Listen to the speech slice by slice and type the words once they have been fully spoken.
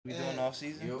We doing off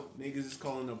season? Yo, niggas is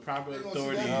calling the proper They gonna see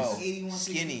authorities. Yo,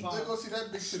 skinny. They gonna see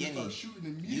that big shit and Skinny. start shooting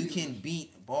immediately. You can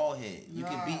beat Ballhead. You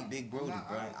can Nah, beat Big Brody, I'm not-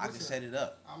 bro. I can listen. set it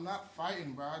up. I'm not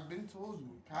fighting, bro. I've been told you.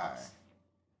 Pass.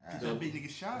 Alright. That big nigga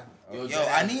shot. Yo,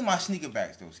 I need my sneaker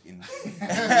backs though, Skinny.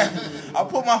 I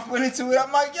put my foot into it.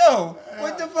 I'm like, yo,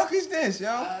 what the fuck is this, yo?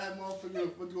 I had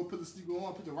motherfucker went to go put the sneaker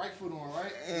on, put the right foot on,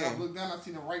 right? And Yeah. I looked down, I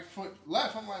seen the right foot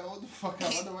left. I'm like, oh, what the fuck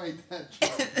up? I know I ain't that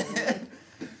truck.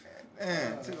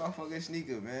 Man, took my fucking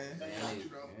sneaker, man.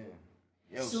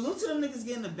 Yo, Salute to them niggas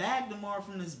getting the bag tomorrow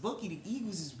from this bookie. The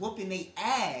Eagles is whooping they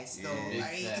ass though. Yeah,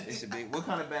 Like, it's a big. What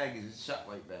kind of bag is it? Shot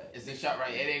like that. It's a shot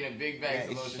right. It ain't a big bag. Yeah, It's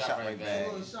a it's little a shot right bag.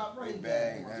 Little shot right Big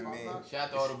there. bag, I mean. Shout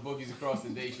out to all the bookies across the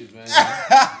nation,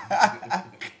 man.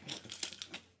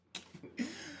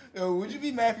 Yo, would you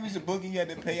be mad if you was a bookie you had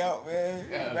to pay out, man?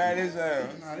 Yeah. Mad as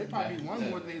Nah, they probably won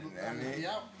more than I mean, they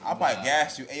out. I'll probably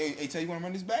gas you. Hey, tell you want to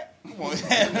run this back? Come on, run this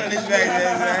back,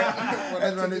 man.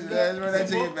 Let's run that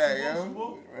ticket back,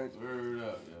 yo. Word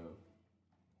up, yo.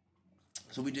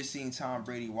 So we just seen Tom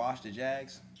Brady wash the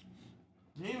Jags.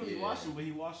 He ain't really Yeah. watch him, but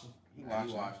he watched him. He I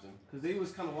watched watched them. Because they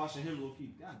was kind of watching him low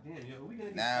key. God damn, yo, are we gonna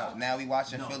get Now, stopped? now we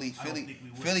watching No, Philly. I don't think we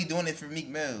will. Philly doing it for Meek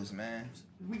Mills, man.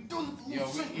 We doing it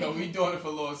for We doing it for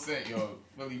Lil Saint, yo.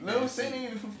 Philly Lil fans. Saint ain't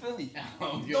even from Philly.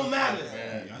 Don't Don't matter.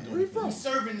 Where you from? We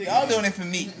serving niggas. Y'all doing it for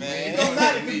Meek, It man. don't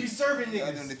matter because we serving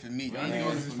Y'all doing niggas. it for Meek, Y'all doing man. it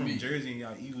Niggas is for from me. Jersey and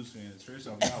y'all Eagles fans. First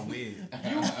off, y'all weird.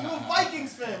 You a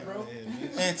Vikings fan, bro.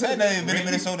 Man, tell that ain't been in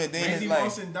Minnesota a day in Randy his life.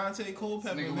 Moss and Dante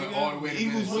Culpepper, Nigga nigga. went all the way to the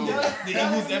Eagles Minnesota. the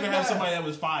Eagles ever have somebody that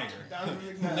was fire?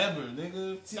 Donovan McNabb. Never,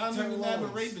 nigga. Y'all Terrell niggas have a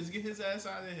Owens. rapist. Get his ass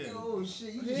out of here. oh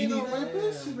shit, you He just ain't no need that?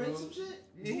 rapist, You bro. raped some shit?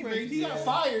 Yeah, he got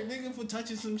fired, nigga, for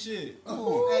touching some shit.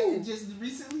 Oh, just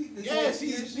recently? This Yes, whole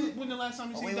he's shit? when the last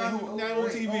time you Oh, seen wait, Donovan who- McNabb on On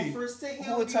TV? first take,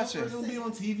 Who would touch her? He don't be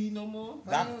on TV no more.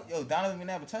 Donovan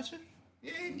McNabb a toucher?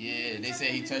 Yeah, they said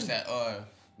he touched that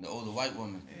the older white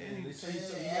woman. Yeah, they say he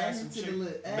Add had him some to the chick.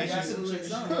 list. Bet Add him to the you- list.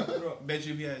 Son. Bet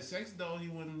you if he had sex though, he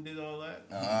wouldn't have did all that.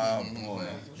 Oh boy,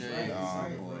 Straight. oh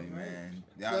boy, man.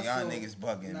 Y'all niggas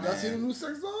bugging, Nah. Y'all see the man. new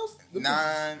sex dolls? Nah,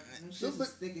 Them shits is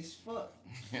thick as fuck.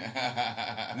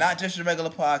 not just a regular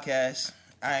podcast.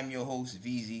 I am your host,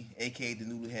 VZ, aka the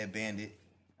Noodlehead Bandit.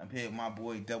 I'm here with my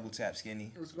boy Double Tap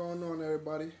Skinny. What's going on,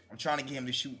 everybody? I'm trying to get him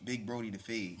to shoot Big Brody to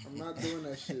fade. I'm not doing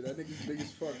that shit. That nigga's big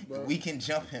as fuck, bro. We can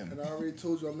jump him. And I already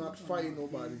told you I'm not fighting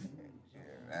nobody.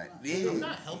 Right? I'm Yeah.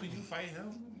 not helping you fight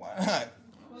him. Why not?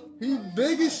 He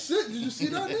big as shit. Did you see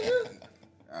that nigga?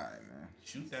 All right, man.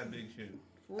 Shoot that big shit.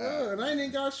 For real. And I ain't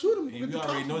even gotta shoot him. And Get you the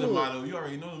already cops know to the do it. motto. You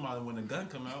already know the motto when the gun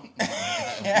come out.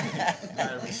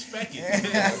 Gotta respect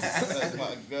it.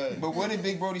 My God. But what if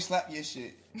Big Brody slap your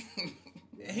shit?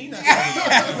 He not.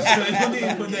 Don't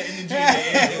even put that energy in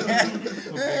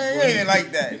the air. Hey, ain't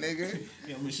like that, nigga.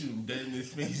 Yeah, I'm gonna shoot him dead in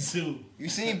his face too. You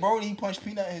seen Brody? He punched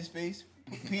Peanut in his face.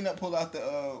 Peanut pulled out the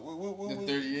The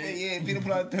 38? Yeah, Peanut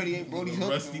pulled out the 38. Brody's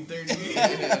hooked Rusty him.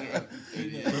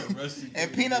 38. Rusty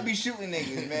And Peanut be shooting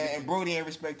niggas, man. And Brody ain't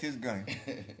respect his gun.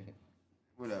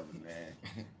 Whatever, man.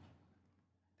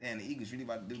 Damn, the Eagles really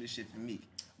about to do this shit for me.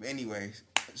 But anyways,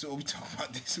 so what we talking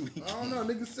about this week? I don't know.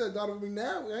 Nigga said Donovan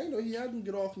McNabb. I ain't know he had to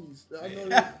get off me. I know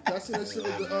that. I seen that shit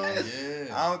with the.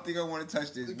 Yeah. I don't think I want to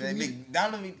touch this, man.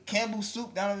 Donovan Campbell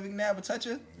Soup, Donovan McNabb a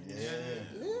toucher? Yeah.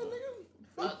 Yeah, nigga.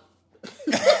 Fuck.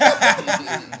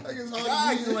 Like it's Y'all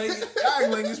hard to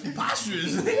acting like it's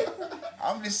preposterous.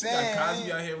 I'm just Got saying.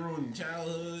 Cosby out here ruining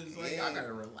childhoods. Like, y'all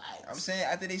gotta relax. I'm saying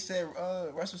after they said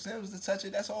Russell Simmons was the toucher,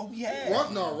 that's all we had.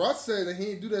 Russ said that he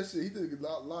didn't do that shit. He did a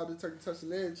lot of detective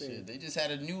touching and everything. Shit, they just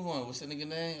had a new one. What's the nigga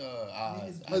name?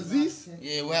 Aziz?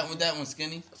 Yeah, what happened with that one,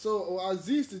 Skinny? So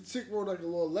Aziz, the chick wrote like a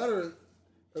little letter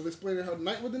of explaining her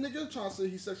night with the nigga, trying to say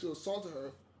he sexually assaulted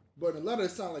her. But in the letter,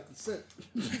 it sounded like consent.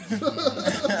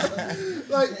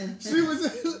 Like, she was,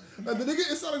 like, the nigga,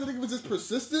 it sounded like the nigga was just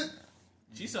persistent.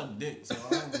 She sucked dick, so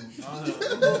I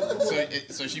don't know.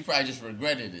 So she probably just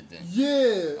regretted it then.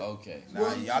 Yeah. Okay.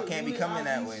 Nah, y'all can't be coming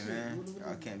that way, man.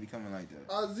 Y'all can't be coming like that.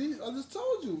 Aziz, I just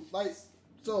told you. Like,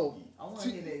 so. I want to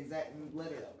hear the exact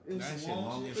letter. It was That some shit long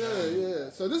long shit. as hell. Yeah.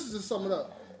 So this is just sum it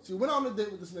up. She went on a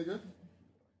date with this nigga.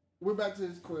 Went back to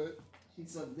his crib. She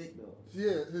sucked dick though.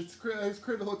 Yeah, his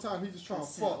crib the whole time. He just trying to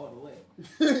Consent fuck. all the way.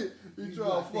 He You trying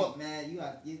gotta to think, fuck. man. You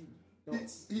got you.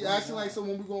 He asking like, so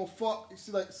when we gonna fuck?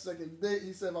 She like second date.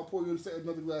 He said if I pour you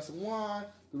another glass of wine,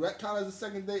 the rat count as a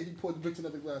second date. He poured the bitch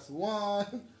another glass of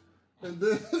wine, and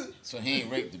then So he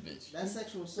ain't raped the bitch. That's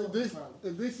sexual and assault. then, probably.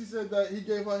 and then she said that he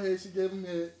gave her head, she gave him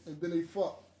head, and then they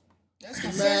fucked. That's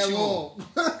Mad consensual.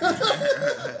 long.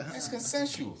 That's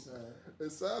consensual. It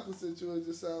sounds consensual. It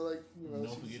just sound like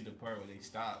Don't forget the part where they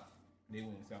stopped. They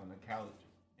went and sat on the couch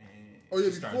And Oh, yeah,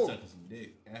 she started before. sucking some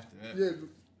dick after that. Yeah,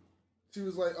 she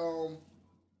was like,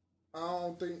 I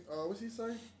don't think, what's she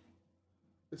say?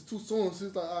 It's too soon.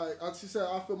 She's like, all right. She said,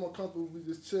 I feel more comfortable if we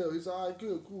just chill. He said, all right,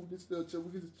 good, cool, just still chill.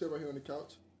 We can just chill right here on the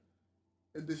couch.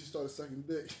 And then she started sucking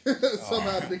dick.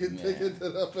 Somehow nigga dick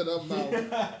ended up in her mouth.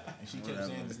 And she kept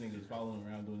saying this nigga was following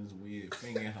around doing this weird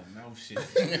finger in her mouth shit.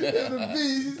 And the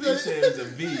V, He she said it was a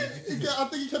V. I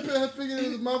think he kept putting her finger in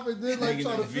his mouth and then like Making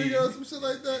trying to a V. figure out some shit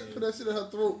like that. Put that shit in her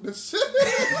throat. The shit.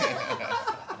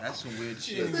 That's some weird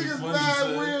Shit. shit. Niggas funny, mad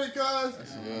son. weird, guys.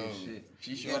 Yo, Shit.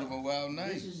 she showed him a wild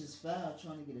night. This is just foul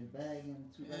trying to get a bag in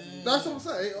 2000. That's what I'm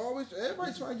saying.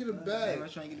 Everybody trying to get a bag.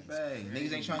 Everybody trying to get the bag.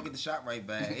 Niggas ain't trying to get the shot right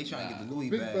bag. They trying to get the Louis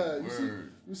Big bag. bag.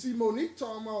 Word. You see Monique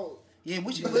talking about. Yeah,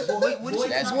 what you? What you?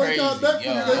 That's Boy, crazy. got Yo, that for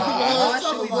you. They keep Why? on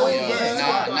talking Why? about Yo,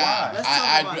 that. nah. Let's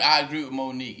talk about it. I agree with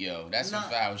Monique, yo. That's some Nah.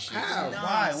 foul shit. How? Nah,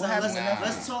 Why? son, What happened with with Netflix?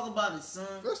 Let's talk about it, son.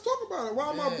 Let's talk about it. Why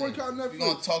am I boycotting We're Netflix?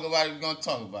 gonna talk about it. We're gonna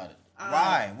talk about it.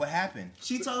 Why? What happened?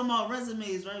 She talking about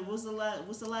resumes, right? What's the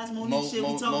last Monique Mo- shit we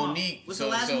Mo- talking Monique, about? What's so- the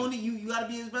last so- Monique? You gotta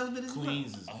be as relevant as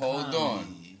Queens is Hold on.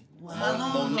 comedy. well, how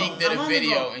long Monique ago? did How a long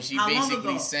video ago? and she How long basically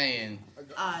ago? saying,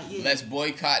 Yeah. let's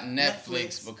boycott Netflix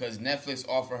Netflix. because Netflix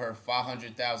offered her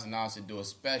 $500,000 to do a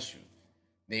special.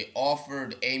 They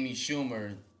offered Amy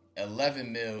Schumer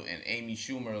 11 mil, and Amy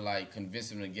Schumer like convinced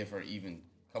them to give her even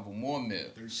a couple more mil.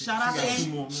 Shout out She to got two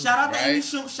Amy. more minutes. Shout out to Amy Right?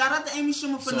 Schumer. Shout out to Amy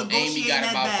Schumer for So negotiating Amy got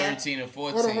that about bag. 13 or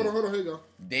 14. Hold on. Here you go.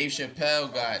 Dave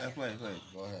Chappelle got. Play.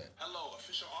 Go ahead.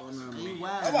 You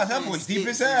wild. I'm about that voice deep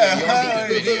as hell. Yeah, y'all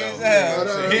need the video. Deep as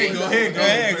hell. Here,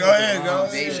 go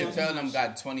ahead. Dave Chappelle them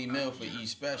got 20 mil for each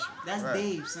special. That's Right.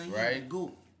 Dave, son. He Right. the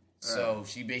goat. So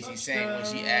she basically saying when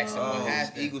she asked him what Oh,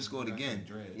 happened, Eagles scored again.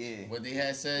 Yeah. what they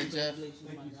had said, Jeff,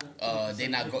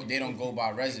 they don't go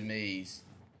by resumes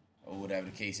or whatever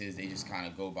the case is. They just kind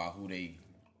of go by who they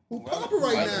Who popping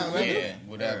right now, nigga? yeah,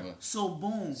 whatever. So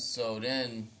boom. So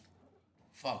then,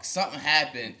 something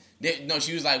happened.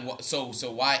 She was like, so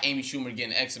why Amy Schumer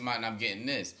getting X amount and I'm getting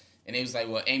this? And they was like,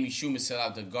 well, Amy Schumer set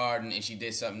out the garden and she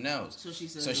did something else. So she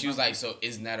said. So she was like, so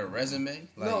isn't that a resume?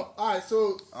 Like, No, all right.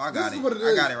 So I this got is it. what it I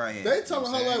is. got it right here. They telling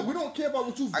You know her what I'm like, we don't care about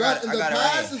what you've I done got- in I the got it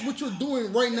right past. here. Is what you're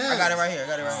doing right now. I got it right here.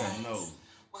 no.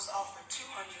 Was offered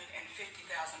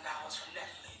 $250,000 from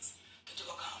Netflix to do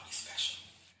a comedy special.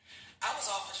 I was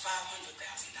offered $500,000.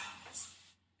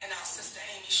 And our sister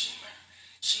Amy Schumer,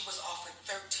 she was offered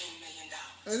 $13 million.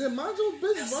 And then mind your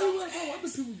business. Why you Now, like how other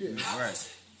people get? how Right. is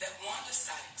it that Wanda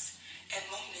Sykes and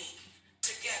Monique,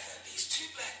 together, these two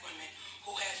black women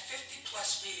who had 50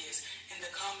 plus years in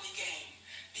the comedy game,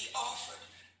 be offered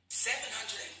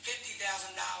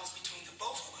 $750,000 between the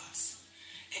both of us,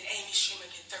 and Amy Schumer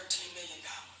get $13 million?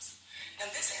 Now,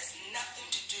 this has nothing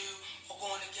to do or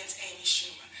going against Amy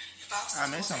Schumer. If our I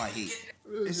mean, it sound like he.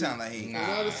 It sound like he.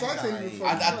 Nah, the Sox ain't even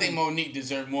I fucking think Monique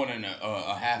deserved more than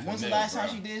a half When's a the mil, last bro.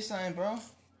 time she did something, bro?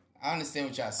 I understand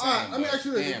what y'all All saying. right, let me but ask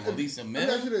you this. Damn, at least a Let me mil.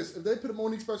 ask you this. If they put a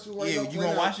Monique special right Yeah, now, you right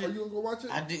gonna now, watch it? Are you gonna go watch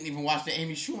it? I didn't even watch the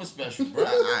Amy Schumer special, bro.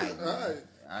 Alright. All right. Alright,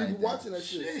 People then. watching that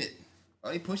shit. Shit.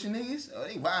 Are they pushing niggas? Oh,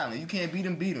 they wildin'. You can't beat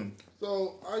them.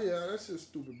 So, yeah, that shit's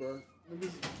stupid, bro.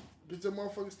 Niggas, get your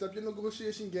motherfucking step your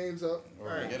negotiation games up.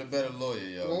 Right. Get a better lawyer,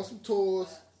 Go on yo. some tours.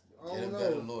 I Get a don't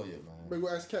better know. lawyer, man. Maybe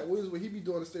we'll ask Cat Williams what he be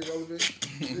doing to stay relevant.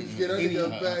 Niggas get that nigga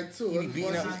a bag too. He I be just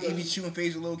beating watch up. this He be stuff. shooting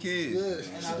face with little kids.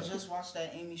 Yeah. And I just watched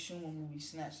that Amy Schumer movie,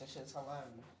 Snatch. That shit's hilarious.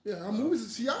 Yeah, her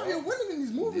movies. She out here winning in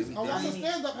these movies. I I watch her ain't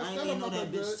stand up. I Her ain't stand even up know not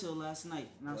that that bitch good. till last night.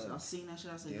 And I seen that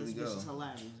shit. I said, There this we bitch go. is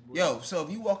hilarious. boy. Yo, so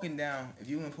if you walking down, if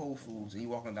you in Whole Foods and you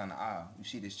walking down the aisle, you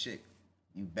see this chick,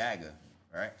 you bag her,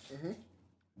 right? Mm-hmm.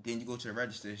 Then you go to the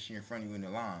register, she in front of you in the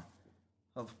line.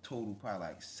 Her total probably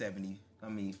like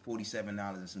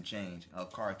 $47 and some change. Her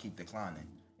card keep declining.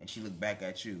 And she look back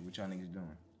at you. What y'all niggas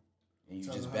doing? And you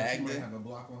Tell just her she bagged might it. have a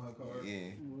block on her card. Yeah.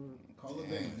 Call her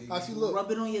back. How she look?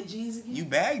 Rub it on your jeans again. You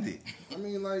bagged it. I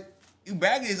mean, like, You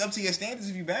bagged it. It's up to your standards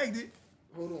if you bagged it.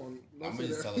 hold on. Don't I'ma say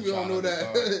just that. tell her We don't try know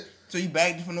not to that. So you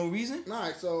bagged it for no reason? All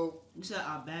right, so You said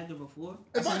I bagged her before.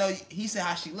 I said, no, he said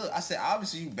how she look. I said,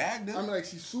 obviously you bagged her. I mean, like,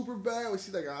 she's super bad, or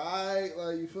she's like, alright,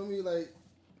 like, you feel me? Like,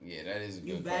 Yeah, that is a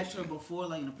You good bagged her question. before,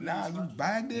 like in the previous Nah, you podcast?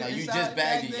 bagged it. No, you inside just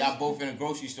bagged it. that Y'all bitch? both in a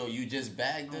grocery store. You just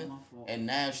bagged it, Oh, my fault. and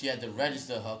now she had to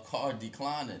register her card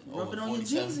declining Rub over it on your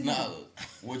jeans $47.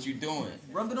 What you doing?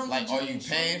 Rub it on Like, your are you jeans,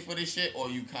 paying for this shit, or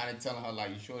you kind of telling her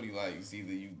like, shorty, like, it's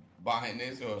either you buying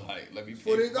this or like, let me pay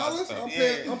for my $48. stuff. I'm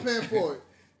paying for it.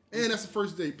 And that's the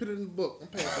first day. Put it in the book. I'm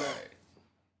paying for that.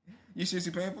 You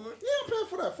seriously paying for it? Yeah, I'm paying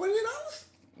for that. $48?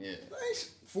 Yeah.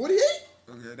 48?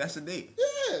 Okay, that's a date.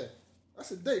 Yeah.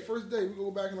 That's a date. First day. We go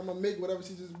back and I'm gonna make whatever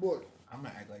she just bought. I'm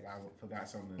gonna act like I forgot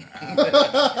something in the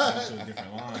aisle. To a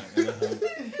different line.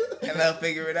 And they'll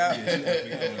figure it out. Yeah, she gotta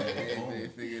figure it out. They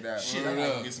figure it out. Shit, I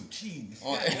gotta get some cheese.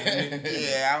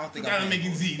 Yeah, I don't think Gotta I'm make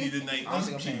paying it for it. ziti tonight. I don't Want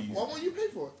some think I'm paying cheese. Why won't you pay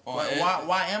for it?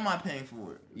 Why am I paying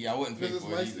for it? Yeah, I wouldn't pay Because it's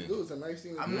for it nice to either. do. It's a nice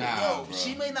thing to I do. mean, Nah, yo, bro.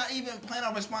 she may not even plan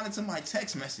on responding to my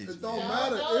text message. It don't No,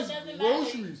 matter. no, it It's doesn't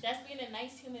groceries. matter. That's being a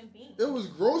nice human being. It was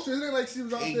groceries. It ain't like she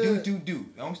was out Hey, there. do.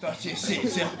 Don't start your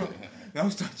shit, yo.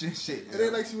 Don't start your shit. It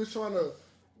ain't like she was trying to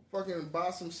fucking buy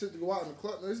some shit to go out in the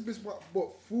club. No, this bitch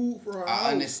bought food for her house.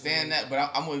 I understand that,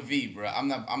 but I'm with V, bro. I'm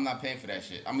not paying for that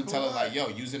shit. I'm gonna tell her like, yo,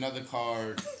 use another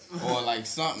card or like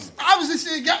something. Obviously,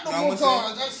 she ain't got no No, more I'm saying-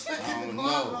 cards. That's shit I in don't the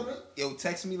closet, know. brother. Yo,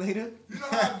 text me later. You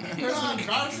know how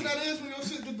embarrassing that is when your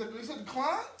shit get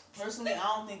declined? Personally, I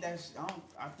don't think that's.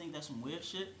 I think that's some weird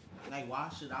shit. Like, why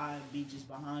should I be just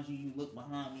behind you? You look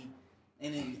behind me,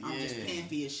 and then I'm just Yeah. paying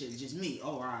for your shit. Just me.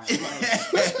 Oh, all right.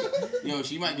 Like, Yo,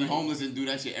 she might be homeless and do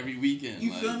that shit every weekend.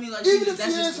 you like, feel me? Like, Even she- if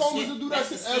that's she is just a homeless scam- and do that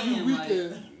that's shit a every scam, like-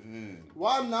 weekend,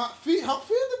 why not feed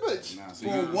the bitch? Nah, so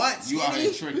For you, what, You out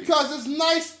here skinny? tricking. Because it's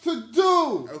nice to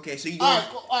do. Okay, so you All going?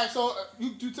 right, all right. So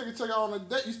you take a check out on a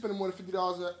date. You spending more than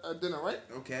 $50 at dinner, right?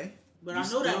 Okay, But You I know that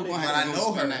still bitch. gonna but have I to know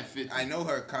spend her. that 50. I know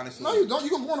her kind of. No, you don't. You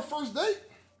gonna go on a first date?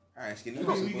 All right, skinny. We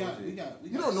got.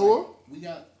 You don't know her. We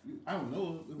got. I don't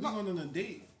know. If we No. going on a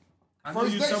date, I know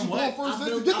First you date, she going somewhat. first I date to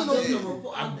built- get I to know built a you.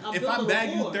 rapport. I If built I a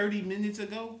bagged you rapport. 30 minutes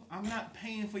ago, I'm not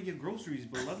paying for your groceries,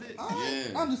 beloved. Yeah.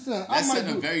 I'm just saying. That's I might setting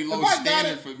do a it. very low If I got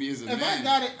standard it- for me as a If man. I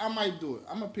got it, I might do it.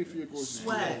 I'm gonna pay for your groceries.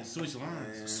 Swag. Switch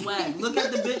lines. Swag. Look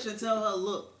at the bitch and tell her,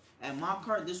 look, at my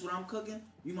cart, this what I'm cooking.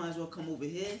 You might as well come over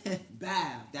here.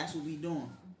 Bam. That's what we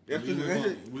doing. That's We just work, that's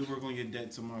it. on, we work on your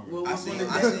debt tomorrow. We're I working seen, on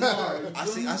I the seen, card.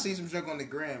 I seen some junk on the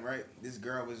gram, right? This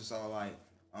girl was just all like,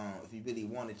 if you really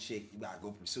want a chick, you gotta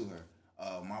go pursue her.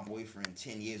 My boyfriend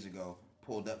 10 years ago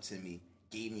pulled up to me,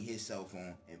 gave me his cell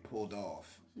phone, and pulled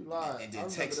off. She lied. And I then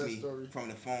remember text that me story. from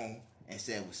the phone and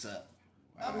said, "What's up?"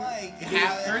 I'm like,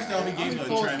 First off, he gave her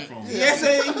a trap phone. yes,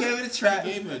 sir, he gave it a trap.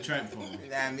 He gave her a trap phone. You know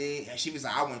what I mean? And she was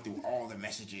like, I went through all the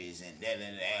messages and da da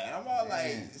da. And I'm all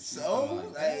like,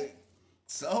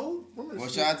 so? Well,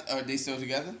 shout out, are they still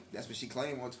together? That's what she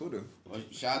claimed on Twitter. Well,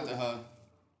 shout out to her.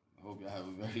 I hope y'all have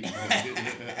a very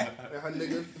Her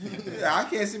nigga. Yeah, I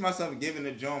can't see myself giving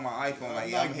a Joe my iPhone.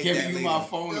 Like, I'm I'm hit giving that you later. my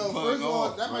phone Yo, to first plug of all,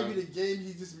 off. that bro. might be the game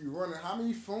he just be running. How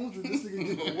many phones did this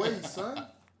nigga give away, son?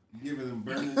 Giving them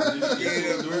burners.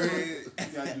 Yeah, bro. You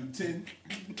gotta do 10.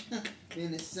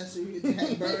 An accessory to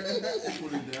that burner.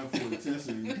 Put it down for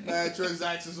accessory. Bad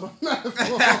transactions on that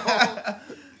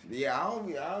phone. Yeah,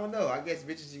 I don't know. I guess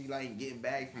bitches be like getting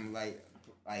bagged from like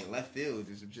left field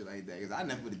or some shit like that. Cause I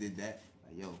never would have did that.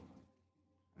 Like, yo,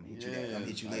 I'm gonna hit you. I'm gonna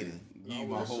hit you later. Give you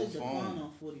my That whole shit declined phone.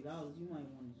 on $40. You might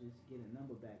want to just get a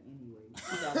number back anyway.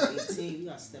 2018, we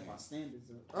gotta step our standards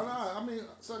up. I mean,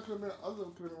 something could have been other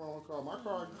could have been wrong with car. My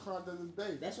car declined the other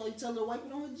day. That's why you tell her to wipe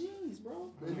it on her jeans, bro.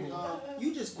 Maybe,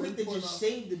 You just quick to just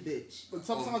save the bitch. but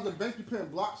sometimes the bank be putting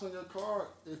blocks on your card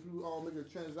if you make a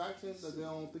transaction that they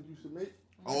don't think you should make.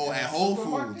 Oh, at Whole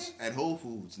Supermarket? Foods. At Whole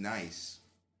Foods, nice.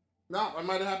 Nah, it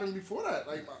might have happened before that.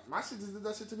 Like my shit just did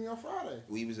that shit to me on Friday.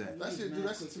 Where you was at? That shit do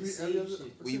that shit to me Save every other.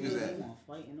 shit. Where you was They at? want to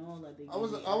fight and all that. They I was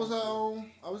give me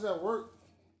I was at work,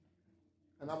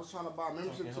 and I was trying to buy a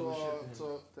membership to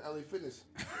LA Fitness.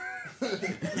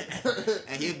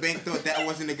 And his bank thought that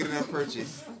wasn't a good enough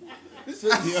purchase. This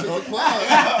shit declined.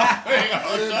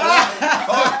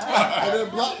 And then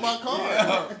blocked my card.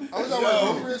 I was at work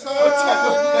over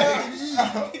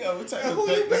What type of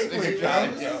Who you bank with, bro?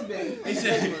 Alright. He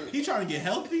said, he trying to get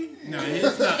healthy? No,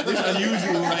 it's not. This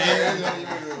unusual, man.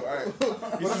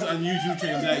 This is unusual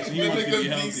transaction. He wants to get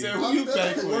healthy. Who you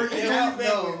back with? Working out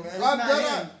though, man. It's I've not done him.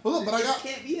 that. But look, but I It got. just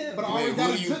can't be him. But I Wait, already who got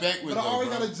a do you gym. bank with, But I though, already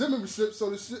bro? got a gym membership, so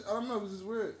the shit. I don't know. This is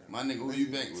weird. My nigga, who you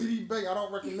bank with? TD Bank. I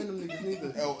don't recommend them niggas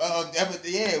neither.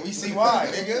 Yeah, we see why,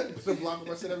 nigga. Put a block on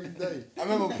my shit every day. I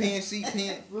remember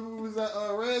PNC. Remember we was at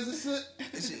Reds and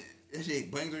shit? That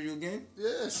shit bangs on you again?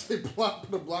 Yeah, shit put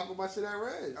a block on my shit at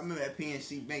Reds. I remember at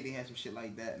PNC Bank, they had some shit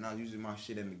like that, and I was using my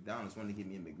shit at McDonald's, wanted to give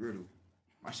me a McGriddle.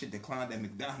 My shit declined at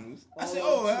McDonald's. I said,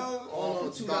 All for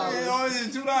 $2. Yeah, oh, is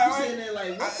it $2? You Right? sitting there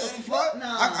like, what the I- fuck? Nah.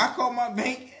 I called my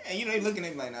bank, and they looking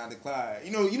at me like, nah, decline. You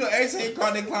know, every time you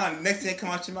call decline, the next thing come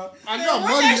out your mouth. I "Man, got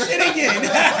run money." that shit again.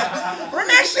 Run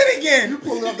that shit again. You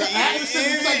pull up the app and shit,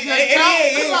 you take your Yeah, account.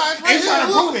 yeah, It's like, They right trying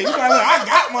to here, prove it. You trying to look, I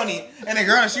got money. And the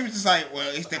girl, she was just like, well,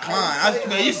 it's declined. I was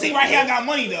like, you see right here, I got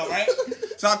money though, right?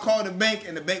 So I called the bank,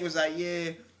 and the bank was like,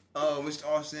 yeah, Mr.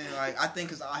 Austin, like, I think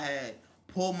because I had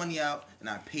pulled money out, and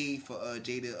I paid for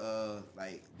Jada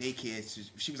like daycare.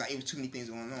 She was like, it was too many things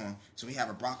going on, so we have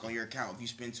a block on your account if you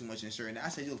spend too much in certain. I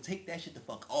said, yo, take that shit the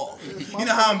fuck off. You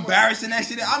know how embarrassing that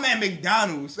shit is? I'm at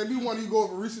McDonald's. They be wanting you to go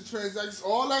over recent transactions.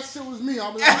 All that shit was me.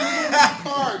 I'm like, my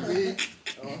card, man.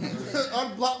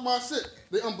 Unblock my shit.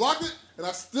 They unblocked it, and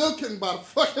I still couldn't buy the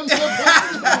fucking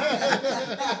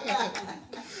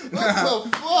What the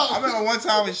fuck? I remember one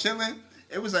time I was chilling.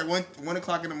 It was like 1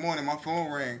 o'clock in the morning. My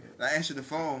phone rang. I answered the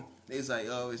phone. They was like,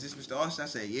 "Oh, is this Mr. Austin?" I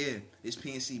said, "Yeah, it's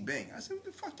PNC Bank." I said, "What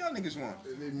the fuck y'all niggas want?"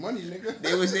 They need money, nigga.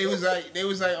 They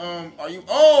was like, are you?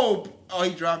 Oh,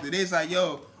 he dropped it. They was like,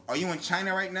 "Yo, are you in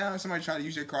China right now?" Somebody tried to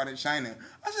use your card in China.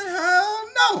 I said, "Hell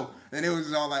no!" And it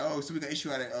was all like, "Oh, so we gonna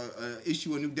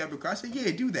issue a new debit card?" I said,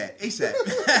 "Yeah, do that ASAP."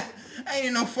 I ain't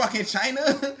in no fucking China.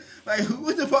 Like,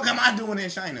 what the fuck am I doing in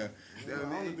China? I don't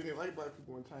think they like black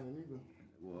people in China neither.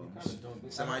 Well,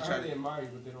 Somebody try to get married,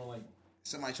 but they don't like.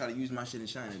 Somebody try to use my shit in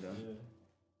China though. Yeah.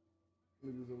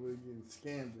 Niggas over there getting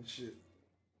scammed and shit.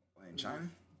 In China?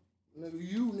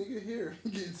 Nigga here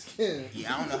getting scammed.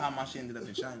 Yeah, I don't know how my shit ended up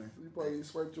in China. You probably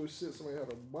swiped your shit. Somebody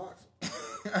had a box.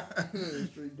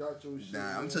 Straight got your shit.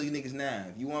 Nah, I'm telling you niggas now.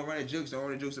 If you want to run the jokes, don't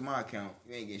run the jokes in my account.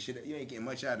 You ain't getting shit. You ain't getting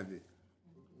much out of it.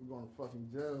 You going to fucking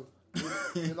jail.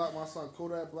 They locked my son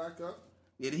Kodak Black up.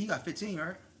 Yeah, he got 15,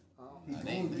 right?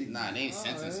 They ain't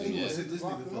sentenced him yet. This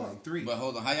nigga for like 3. But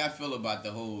hold on, how y'all feel about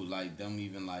the whole like them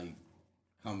even like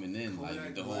coming in, Kodak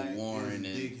like the whole Black warrant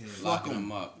is and dickhead. locking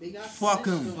them up? They got Fuck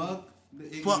him. snitched on.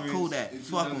 Fuck Kodak. In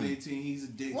Fuck him. 2018, he's a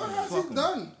dick. What has Fuck he him.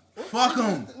 done? Fuck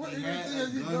him. What He anything had has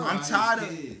a he gun done? I'm by tired his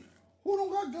of- kid. Who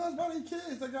don't got guns by their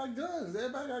kids? They got guns.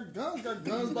 Everybody got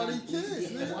guns by their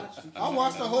kids, nigga. I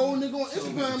watched the whole nigga on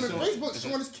Instagram and Facebook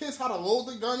showing his kids how to load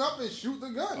the gun up and shoot the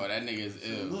gun. Oh, that nigga is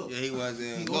ill. Look, Yeah, he was.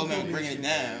 He Go on man, bring probation. it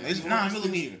down. It's He 9 on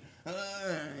millimeter.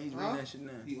 He's bringing that shit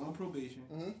down. he on probation.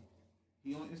 Mm-hmm.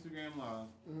 He on Instagram Live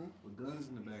Mm-hmm. with guns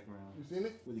in the background, You seen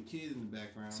it? with a kid in the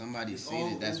background. Somebody It's seen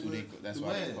all it. That's over that's the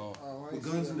why they web. call. Oh, I With ain't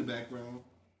guns seen in the that. background,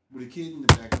 with a kid in the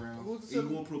background. Who's He the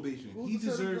seven- on probation. who's He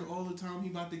the seven- deserves all the time he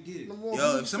about to get. Number one,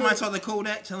 Yo, who's if somebody to say- talk to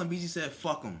Kodak, tell him BG said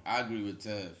fuck him. I agree with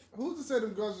Tev. Who's to say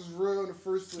them guns is real in the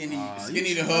first place?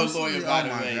 Skinny the hood lawyer, by the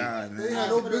way. God, They man. had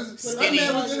no business. Skinny,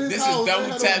 That man was in his this house. is They double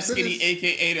had no tap Skinny, business-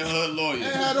 aka the hood They lawyer.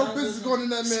 had no business going in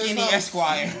that man's Skinny house.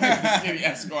 Esquire. Skinny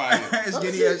Esquire.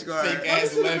 Skinny see. Esquire. Fake Let me ass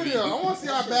see the Levy. video. I want to see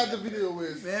how bad the video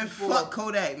is. Man, Before- fuck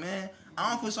Kodak, man. I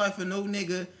don't feel sorry for no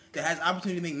nigga that has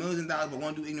opportunity to make millions of dollars but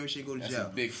want to do ignorant shit and go to That's jail. a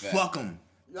big fact. Fuck him.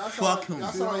 Y'all Fuck sound him. like,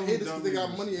 y'all sound like haters because they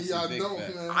got money and That's a y'all big don't,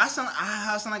 fact. man. I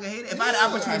sound like a hater. If I had the Yeah.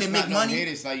 opportunity to That's make not money, no hate,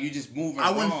 it's like you just moving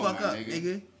I wouldn't wrong, fuck my up,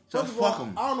 nigga. So First of all, fuck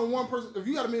him. I don't know one person. If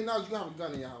you got $1 million, you have a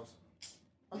gun in your house.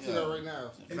 I'm saying that right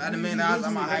now. If I had $1 million, I'm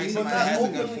gonna hire somebody that has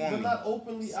a gun for But me. not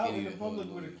openly out in Skinny the the public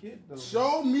hood with a lawyer. kid though.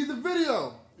 Show me the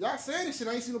video. Y'all saying this shit.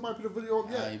 I ain't seen nobody put a video up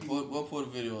yet. Alright, we'll put a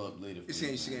video up later. It's For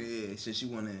you. saying, yeah, since you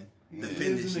wanna He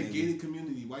defend lives this in a nigga. gated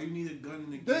community. Why you need a gun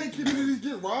in a They gated communities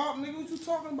get robbed, nigga. What you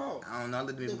talking about? I don't know. I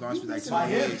lived in regards for like 2 By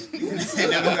him. years.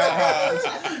 And never got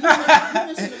robbed.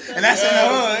 And that's in the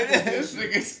hood. This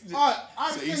nigga's- All right,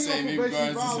 I So you think saying on New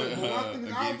probation Garden is violent,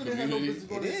 but I a don't gated think they had no community? business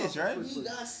going It in is, right? first He place.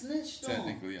 got snitched on.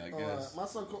 Technically, I guess. My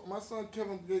son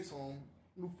Kevin Gates home.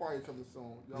 New fire coming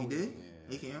soon. Y'all He wait. did?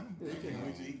 He came home? Yeah, he came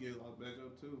home. He get locked back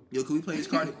up too. Yo, can we play this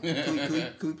Cardi?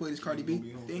 Can we play this Cardi B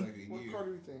He gonna be home for thing? like a What year.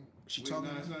 Cardi B thing? She Wait, talking?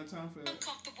 no, it's not time for that.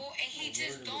 Uncomfortable, and he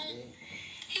just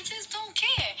don't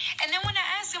care. And then when I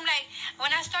asked him, like,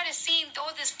 when I started seeing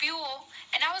all this fuel,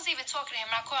 and I was even talking to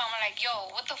him, I called him, I'm like, yo,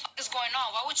 what the fuck is going on?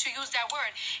 Why would you use that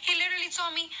word? He literally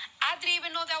told me, I didn't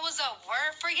even know that was a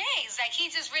word for gays. Like, he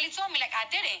just really told me, like, I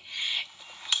didn't.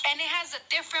 And it has a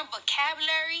different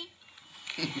vocabulary.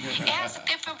 It has a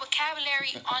different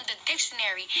vocabulary on the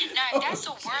dictionary. Now, if that's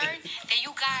a word that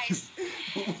you guys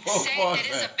say that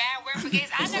is a bad word for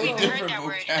gays, I never even heard that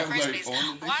word in the first place.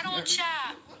 Why don't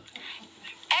y'all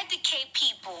educate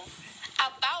people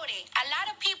about it? A lot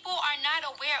of people are not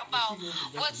aware about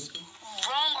what's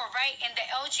wrong or right in the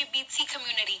LGBT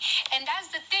community. And that's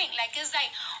the thing. Like, it's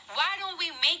like, why don't we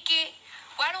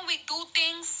do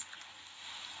things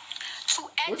to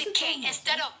educate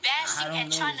instead of bashing I don't and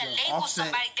know. trying to label Offset.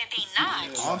 somebody that they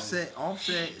not?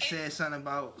 Offset said something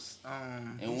about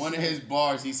In one of his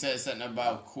bars, he said something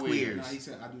about queers. Nah, he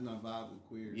said, I do not vibe with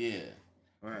queers. Yeah.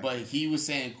 Right. But he was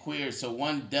saying queers. So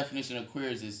one definition of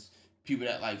queers is people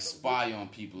that like spy on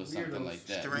people or something like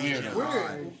that. Strange. Weirdos.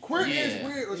 Weird. Queer Yeah. is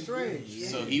weird or strange.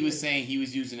 So he was saying he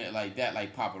was using it like that,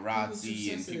 like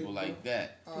paparazzi and people like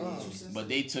that. But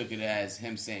they took it as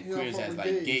him saying Yeah, queers fuck as with like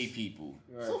gays. gay people.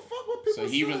 So fuck what people So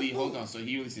he say, really dude. hold on. So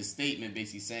he released a statement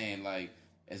basically saying like,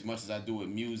 as much as I do with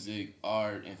music,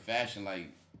 art, and fashion,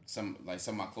 like some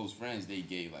of my close friends, they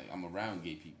gay. Like I'm around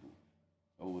gay people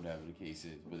or whatever the case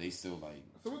is, but they still like.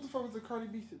 So what the fuck was the Cardi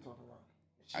B shit talking about?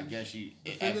 I guess she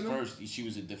at defending him? first she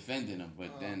was defending him,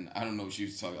 but then I don't know what she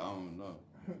was talking. I don't know.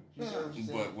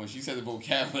 But when she said the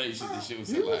vocabulary, the shit was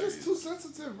He was hilarious. just too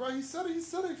sensitive, right? He said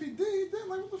it. If he did, he did.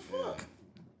 Like, what the fuck?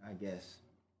 I guess.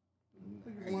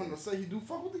 Niggas want him to say he do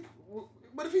fuck with the.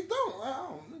 But if he don't, I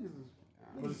don't.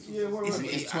 Niggas is. Yeah, what? It's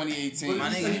 2018. My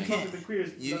nigga, you can't. The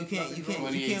queers, You can't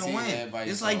 2018, win. everybody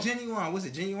It's like saw. Genuine. Was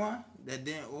it Genuine? That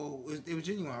then, it was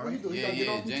Genuine, What he right? do? He Yeah, gotta get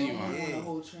yeah, off me too? Genuine. On Yeah. the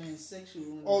whole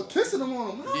transsexual. Oh, kissing him on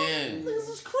him. No, Yeah. Niggas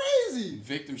is crazy.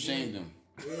 Victim shamed him.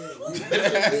 Yeah.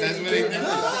 That's what they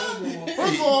did.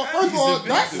 First of all, He's a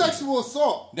that's victim. sexual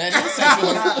assault. That is sexual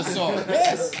assault.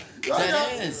 Yes,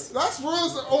 that is. That's real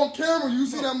on camera. You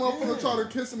see that motherfucker try to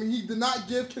kiss him and he did not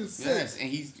give consent. Yes, and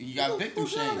he got victim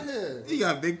Fuck outta shamed. here. He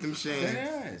got victim shame.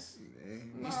 Yes.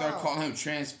 You start calling him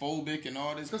transphobic and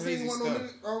all this 'Cause he crazy ain't want no stuff.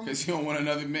 nigga, Because he don't want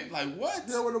another man. Like, what?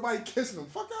 There was nobody kissing him.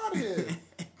 Fuck out of here.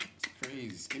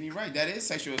 Crazy. Skinny right. That is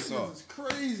sexual This assault. is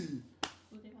crazy.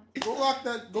 Go lock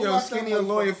that. Go Yo, lock Skinny that a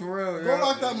lawyer motherfucker. for real. Go yo.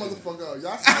 lock that motherfucker up.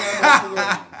 Y'all see that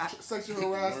motherfucker sexually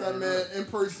harass that man in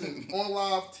person on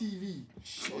live TV.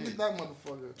 Go get that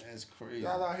motherfucker. That's crazy.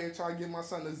 Y'all out here trying to get my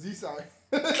son a Z side.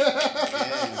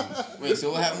 Damn. Wait,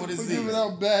 so what happened with his For giving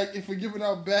out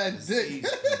bad dick. He's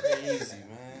crazy,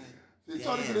 man. They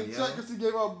tried to get a Damn, check yo. because he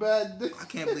gave out bad dick. I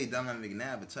can't believe Dominic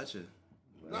McNabb would touch her.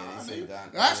 Yeah, they say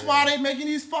that. That's why they making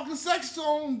these fucking sex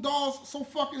dolls so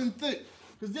fucking thick.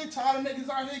 Because they tired of niggas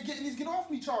out here getting these get off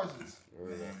me charges.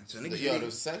 Man, so Yo, niggas,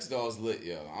 those sex dolls lit,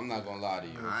 yo. I'm not gonna lie to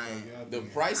you. I ain't. The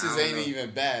prices I don't ain't know.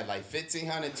 even bad. Like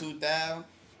 1,500, 2,000.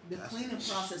 The cleaning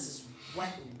process is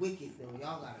wicked though.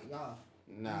 Y'all.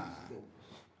 Nah.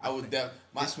 I would def.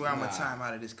 That's where I'm gonna time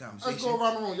out of this Let's conversation. go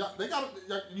around the room. Y'all, they got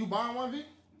you buying one, V?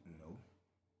 No.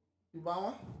 You buying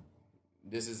one?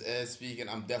 This is Ed speaking.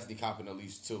 I'm definitely copping at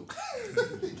least 2.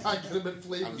 I get them in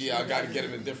flavors. I gotta get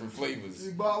them in different flavors.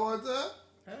 You buy one, Ted?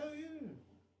 Hell yeah.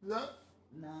 Yeah?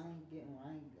 Nah, I ain't getting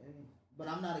one. But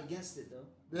I'm not against it though.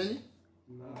 Benny?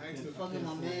 Fucking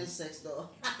my man's sex though.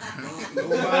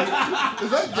 Nobody.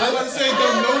 Is that I was about to say,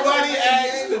 though, nobody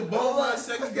asked to borrow my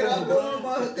sex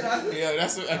doll. Yeah,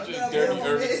 that's some extra dirty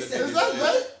urban Is shit. that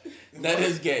gay? That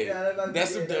is gay. Yeah,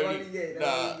 That's some dirty.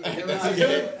 Nah, that's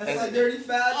gay. That's like dirty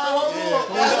fat. Hold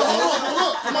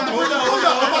on. I'm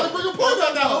about to bring a point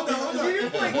out now.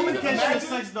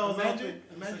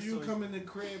 Imagine you come in the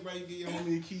crib, right? Get your homie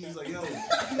the keys, like, yo, get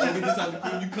this out the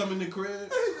crib. You come in the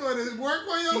crib, You going to work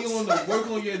on he your on the work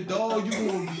on your dog. You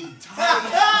gonna be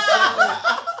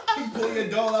tired. He pull your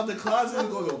dog out the closet and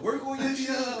go to work on your shit.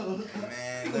 Man,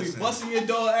 You gonna be listen. busting your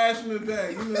dog ass from the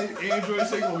back. You know, Android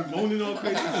say gonna be moaning all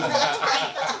crazy. You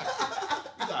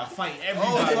gotta fight Oh,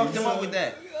 everybody. fucked him up with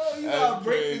that. You That's gotta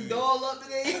break crazy. the doll up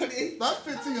and everything. That's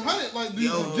 1,500. Like, do you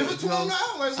Yo, give it to him now?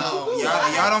 Like, So what you do?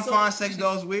 y'all don't find sex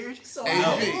dolls weird? So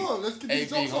Hey, V. Hold on, let's get these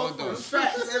Hey, jokes V, off hold on. first.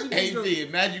 facts, everything's Hey, V,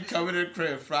 imagine you coming to the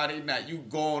crib Friday night, you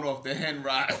going off the hen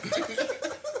ride.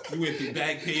 You went through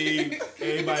Backpage.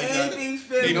 Everybody got Anything they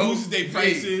fit. boosted their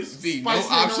prices. V, no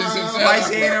Spicy ain't options around. in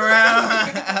Spicy ain't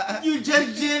around. You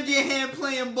just jammed your hand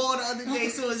playing ball the other day,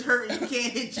 so it's hurting. You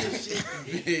can't hit your shit.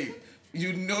 V,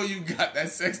 you know you got that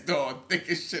sex doll thick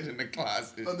as shit in the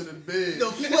closet. Under the bed. The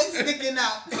foot sticking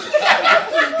out.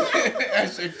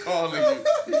 That shit calling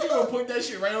you. You gonna put that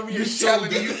shit right over your You shoulder.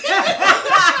 telling you.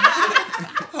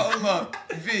 Hold up.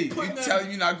 V, you telling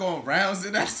you not going rounds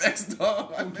in that sex doll?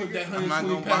 Put that I'm not 120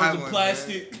 gonna buy pounds of one,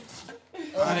 plastic.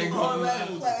 I ain't All gonna that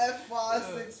do it. class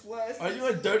 5'6" plastic. Are you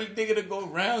a dirty nigga to go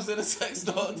rounds in a sex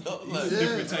doll? Though? Like, Yeah.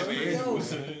 Different type of Yo,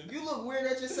 animals. you look weird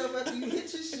at yourself after you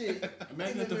hit your shit.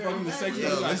 Imagine if the fucking the sex Yo,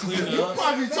 doll got listen, cleaned You up.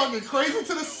 probably talking crazy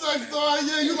to the sex doll.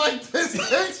 Yeah, you like this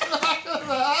bitch.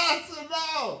 I said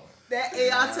no. That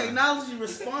AI technology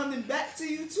responding back to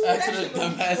you too. That's That a shit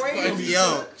gonna be dumbass crazy. question. Yo,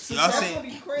 y'all That's seen gonna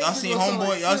be crazy. y'all seen It's gonna sound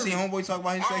homeboy like y'all Siri. seen homeboy talk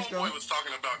about his My sex doll? homeboy was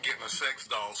talking about getting a sex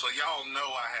doll, so y'all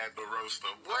know I had to roast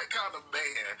him. What kind of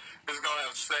man is gonna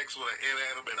have sex with an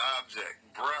inanimate object,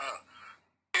 bruh?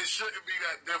 It shouldn't be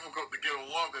that difficult to get a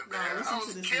woman, Nah, man. I listen to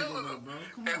was this killing nigga, him, bro.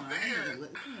 Come and on,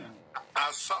 then come on.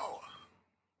 I saw her.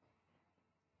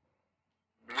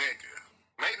 Nigga,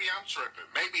 maybe I'm tripping.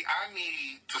 Maybe I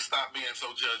need to stop being so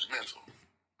judgmental.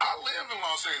 I live in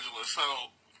Los Angeles, so,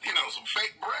 you know, some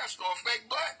fake breast or fake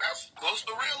butt, that's close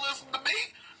to realism to me.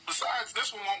 Besides,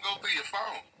 this one won't go through your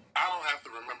phone. I don't have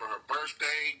to remember her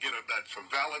birthday, get her that for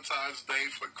Valentine's Day,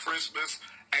 for Christmas.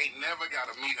 Ain't never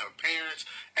got to meet her parents.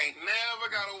 Ain't never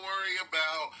got to worry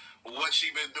about what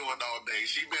she been doing all day.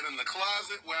 She been in the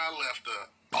closet where I left her.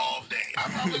 all day.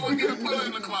 I probably wouldn't get a pillow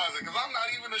in the closet because I'm not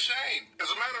even ashamed. As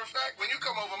a matter of fact, when you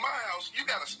come over my house, you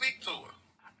gotta speak to her.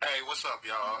 Hey, what's up,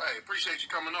 y'all? Hey, appreciate you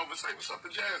coming over. Say what's up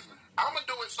to Jasmine. I'm gonna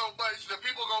do it so much that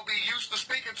people gonna be used to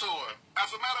speaking to her.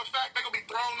 As a matter of fact, they gonna be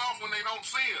thrown off when they don't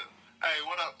see her. Hey,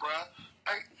 what up, bruh?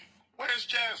 Hey, where's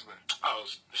Jasmine? Oh,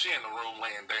 she in the room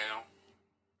laying down.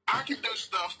 I can do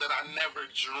stuff that I never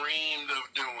dreamed of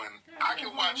doing. I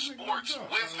can watch sports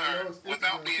with her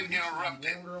without being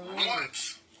interrupted.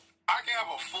 Once. I can have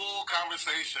a full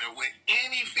conversation with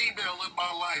any female in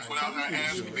my life without her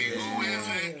asking me who is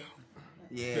it.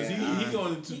 Yeah. Because he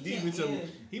going too deep into.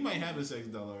 He might have a sex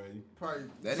doll already. Probably.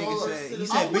 That nigga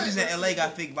said bitches in LA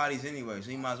got fake bodies anyway, so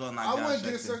he might as well knock down. I wouldn't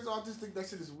get a sex sex doll. I just think that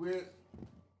shit is weird.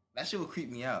 That shit would creep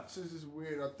me out. Shit is just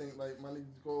weird. I think like my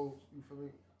niggas go. You feel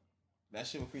me? That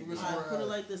shit would creep me I out. put it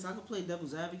like this: I could play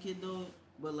devil's advocate though,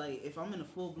 but like if I'm in a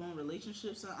full blown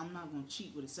relationship, son, I'm not gonna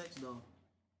cheat with a sex doll.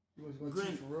 You was gonna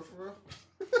cheat for real, for real?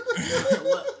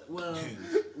 well,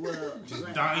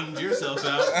 just dying yourself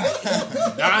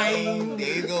out. Dying.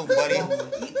 There you go, buddy.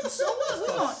 So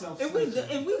what? If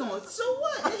we going, so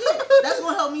what? That's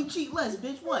gonna help me cheat less,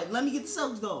 bitch. What? Let me get the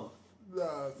sex doll.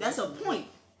 Nah, that's a point.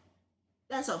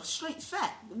 That's a straight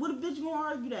fact. What a bitch gonna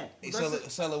argue that? Hey,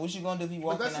 Sella, what you gonna do if you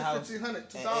walk in the house? $1,500,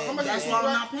 That's why I'm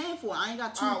not paying for it. I ain't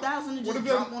got $2,000 to just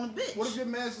drop on a bitch. What if your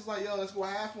man's just like, yo, let's go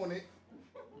half on it?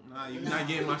 Nah, you're not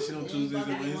getting my shit on Tuesdays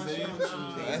and Wednesdays.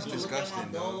 That's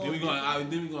disgusting, dog. Then we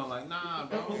going like, nah,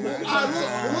 bro.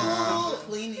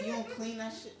 Clean it. You don't clean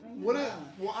that shit, man. Well,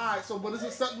 alright. So, but it's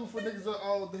acceptable for niggas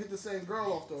to hit the same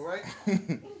girl off, though, right?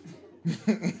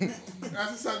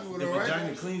 That's acceptable, though, right? The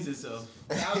vagina cleans itself.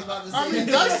 I was about to say. I mean,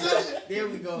 that's it. There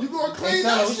we go. You gonna clean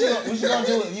that shit? What you gonna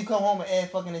do if you come home and add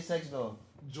fucking a sex doll?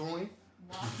 Join.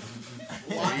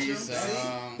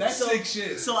 That's sick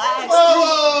shit. So I asked.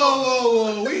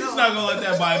 Whoa. We just not gonna let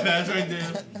that bypass right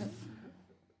there.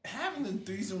 Having a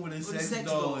threesome with a sex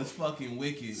doll is fucking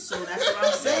wicked. So that's what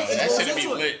I'm saying. That should've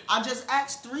been lit. I just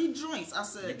asked 3 joints. I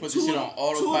said, you put the shit on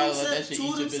autopilot. That shit two eat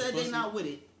of your them bitch said pussy. they not with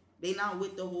it. They not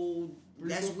with the whole.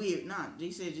 That's weird. Nah,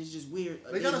 they said it's just weird.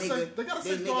 They got a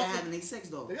sex doll. Having a sex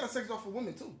doll. They got a sex doll for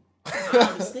women too. I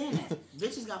understand that.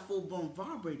 Bitches got full blown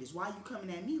vibrators. Why you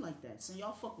coming at me like that? So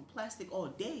y'all fuck with plastic all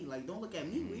day. Like, don't look at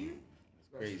me weird.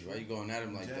 Crazy. Why you going at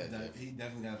him like that? He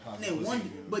definitely got a pop. Then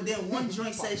one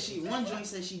joint said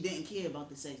she didn't care about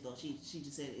the sex doll. She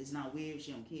just said it's not weird.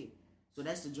 She don't care. So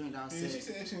that's the joint I said. Yeah, she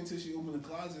said that shit until she opened the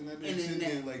closet and that and bitch sitting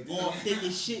there like this. All thick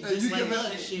as shit, Hey, just like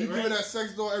that shit, you right? give her that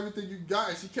sex doll everything you got,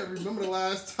 and she can't remember the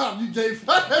last time you gave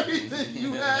her everything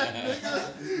you had,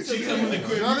 nigga. She come in the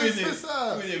crib, you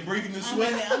in there breaking the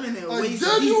sweat. I'm in there like, waist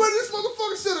damn, deep. you in this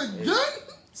motherfucker shit again?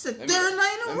 It's the third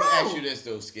night in a row. Let me ask you this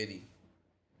though, Skitty.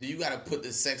 Do you gotta put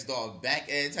the sex doll back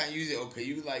every time you use it, or can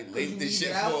you like leave the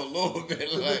shit for a little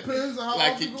bit? Like, depends on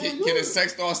how can a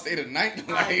sex doll stay the night?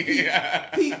 Like,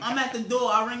 Pete, I'm at the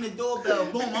door. I ring the doorbell.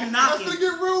 Boom, I'm knocking. That's gonna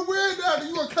get real weird now.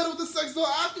 You gonna cut it with the sex doll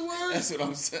afterwards? That's what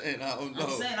I'm saying. I don't know. I'm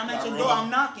saying I'm at your door.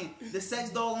 I'm knocking. The sex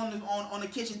doll on the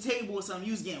kitchen table or something.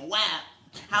 You was getting wild.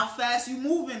 How fast you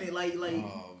moving it? Like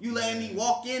you letting me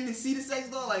walk in and see the sex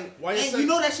doll? Like, you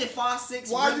know that shit 5'6".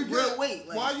 Why real weight?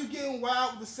 Like, why you getting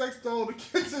wild with the sex doll on the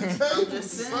kitchen table? I'm just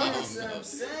saying. That's what I'm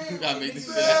saying. You gotta make this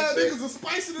shit niggas are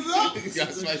spicing it up. You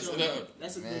gotta spice it up.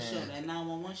 That's a good show. That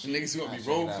 911 shit. Niggas gonna be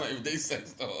role playing with they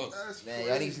sex dolls. Man,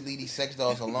 y'all need to leave these sex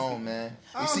dolls alone, man.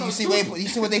 You see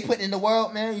what they put in the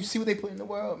world, man. You see what they put in the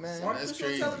world, man. That's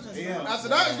crazy. After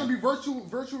that, it's gonna be virtual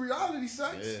reality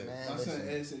sex. Yeah. Man, my son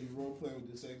Ed said you role play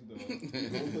with the sex doll. You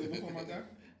role play before my guy?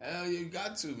 Hell, you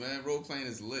got to, man. Role playing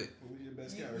is lit. Who's your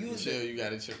best character? Chill. You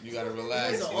gotta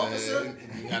relax, man.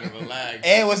 You gotta relax.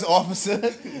 Ed was the officer.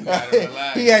 You gotta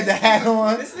relax. He had the hat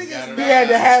on. He had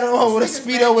the hat on with a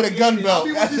speedo with a gun belt.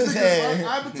 That's his head.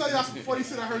 I have to tell y'all some funny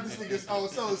shit I heard this nigga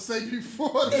say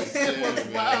before. This shit was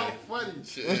wild funny.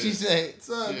 What you say?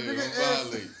 Son, nigga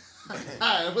violate.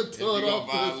 Alright, I'm gonna throw it off.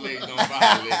 Don't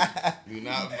violate. Do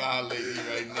not violate me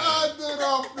right now. I threw it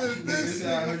off this. This is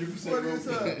 100% role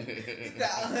play.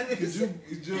 Could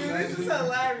you imagine? This is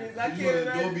hilarious. I You can't go to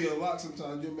imagine. Dolby a lot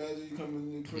sometimes. You imagine you come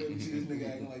in the crib and see this nigga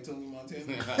acting like Tony Montana.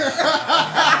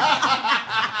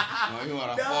 You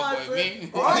wanna fuck with me?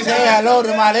 Say hello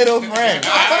to my little friend.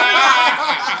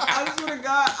 I swear to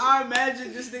God, I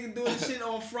imagine this nigga doing shit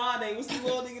on Friday. What's the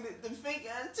little nigga, the fake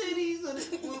ass titties?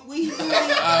 What he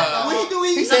do?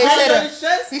 He said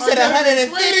 150s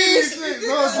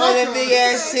on the big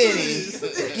ass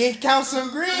titties. Count some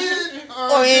green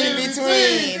or in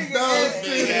between those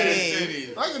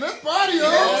titties. Look at that body,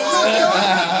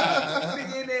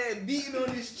 Nigga in there beating on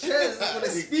his chest with a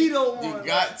Speedo on. You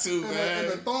got to, man.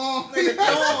 And the thong. You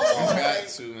got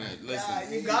to, man.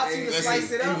 Listen. You got to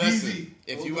spice it up. Listen,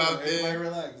 if you out Everybody there,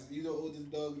 relax. You the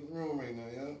oldest dog in the room right now,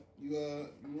 yo. You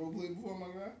role play before, my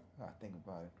guy? I think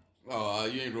about it. oh,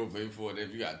 you ain't role play before that.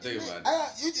 You got to think about it.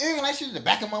 It ain't like shit in the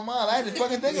back of my mind. I had to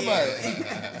fucking think about it.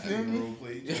 Role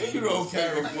play. You role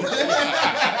play before.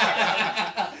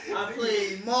 I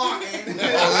played Martin.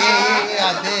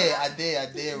 Yeah, I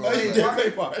did role play.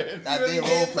 I did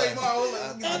role play.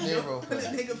 I did role play.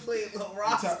 Nigga played Lil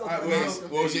Roscoe.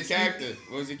 What was your character?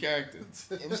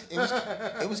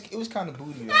 It was kind of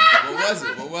booty. Though.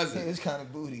 What was It it? was kind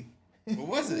of booty. What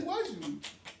was Who it? was you?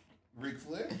 Ric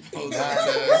Flair?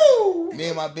 Me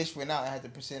and my bitch went out and had to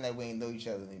pretend like we ain't know each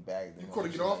other. And they bagged them. You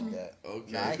could've get off me? That.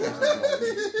 Okay. Nah, I ain't catch that.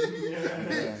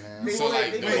 So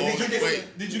like the whole wait.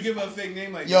 Did you give her a fake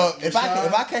name like? Yo, if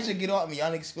Rashad? I catch her get off me,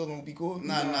 y'all niggas still gonna be cool.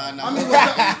 Nah.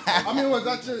 I mean, was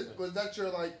that your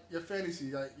like your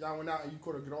fantasy? Like y'all went out and you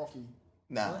could have get off me.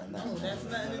 Nah. No, that's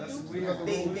nothing to do. weird.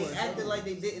 They acted like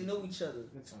they didn't know each other.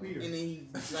 That's weird. And then he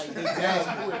like they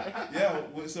Yeah.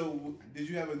 So did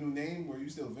you have a new name? Were you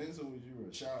still Vince or was you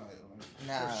Rashad?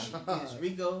 Nah. It's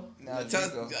Rico. Nah,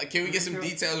 Tell, can we get some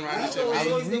details around this shit, Rico. Hey,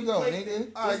 man? Rico,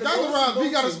 nigga. All right, guys around. We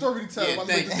got a story to tell. Yeah, My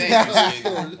thank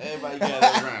nigga. you. Everybody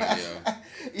gather around, yo.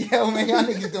 Yo, man, y'all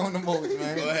niggas doing the most,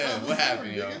 man. Go ahead. What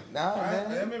happened, yo? Nah, I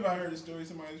man. remember I heard the story.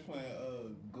 Somebody was playing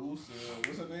Goose.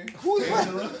 What's her name?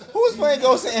 Who's playing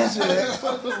Ghost of Angela?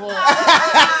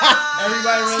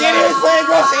 Everybody relax. Skinny is playing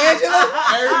Ghost of Angela?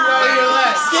 Everybody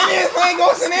relax. Skinny is playing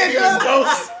Ghost of Angela?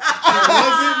 It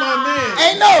wasn't my man.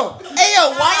 Hey, no. Hey,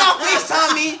 yo, why y'all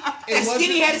FaceTime me and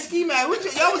Skinny had a ski mask?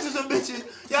 Y'all was just some bitches.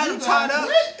 Y'all had them tied up.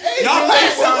 Y'all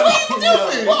FaceTime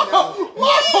me.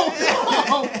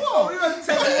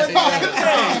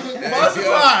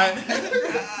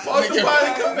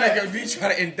 Nigga, if you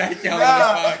try to indict y'all on the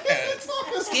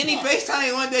podcast. Skinny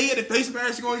FaceTime one day. He had a face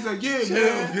mask on. He's like, yeah,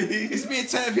 man. It's me and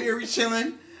Tab here. We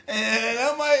chilling. And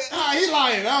I'm like, He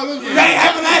lying. that ain't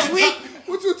happened last week.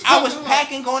 What you I was talking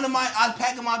packing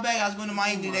my bag. I was going to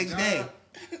Miami the next day.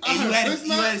 And you had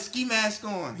a ski mask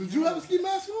on. Did you have a ski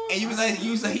mask on? And you was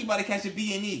like he about to catch a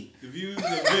B&E. The views of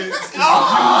Vince.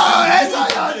 Oh, that's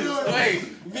how y'all do it. Wait,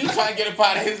 we trying to get up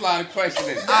out of his line of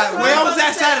questioning. Where was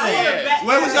that Saturday? Yeah.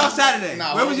 Where was y'all Saturday?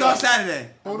 Nah, Where was y'all Saturday?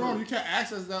 Hold on, you can't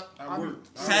access that. I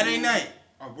worked. Saturday night.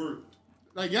 I worked.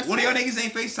 Like yesterday. One of y'all niggas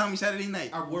ain't FaceTime me Saturday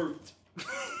night. I worked.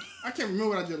 I can't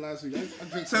remember what I did last week. I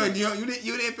drink So too much.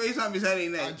 you didn't FaceTime me Saturday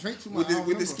night. I drink too much. With I don't the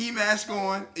remember. ski mask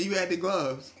on and you had the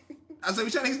gloves. I said,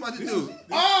 what y'all niggas about to do?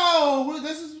 Oh, well,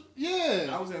 this is yeah.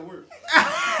 I was at work.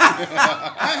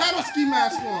 I had a ski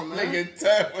mask on, man. Nigga,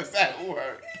 Ted was at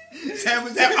work. I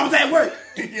was at work.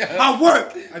 Yeah. I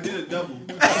work. I did a double.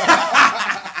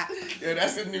 Yeah,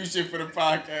 that's the new shit for the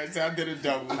podcast. I did a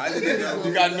double. I did a double.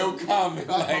 You got no comment.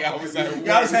 Like, I was at work.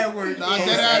 I was at work. Nah, I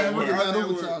did have work that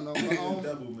overtime though.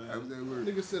 Double, man. I was at work.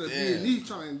 Nigga said a Yeah. B&E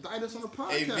trying to indict us on the podcast.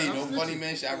 Hey, V, no I'm funny snitching.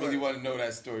 man shit. I really want to know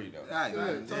that story, though. All right, Yeah,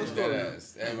 man. tell us. That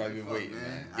ass. Everybody been waiting, man.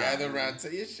 man. Gather around,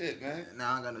 tell your shit, man.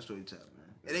 Nah, I ain't got no story to tell, man.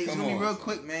 It's Come gonna be on, real son.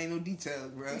 quick, man. Ain't no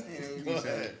details, bro. Ain't no Go details.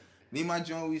 ahead. Me and my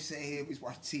joint, we was sitting here, we was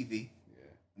watching TV. Yeah.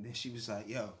 And then she was like,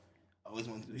 yo, I always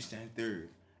wanted to do stand third.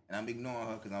 And I'm ignoring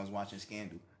her because I was watching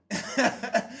Scandal. You know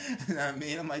what I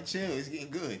mean? I'm like, chill, it's getting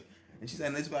good. And she's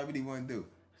like, that's what I really want to do.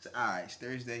 So, all right, it's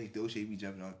Thursday. Dolce be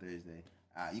jumping on Thursday.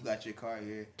 All right, you got your car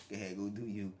here. Go ahead, go do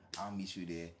you. I'll meet you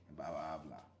there. And blah, blah,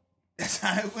 blah. That's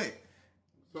how it went.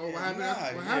 So what happened? Nah,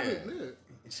 What yeah. happened? Yeah.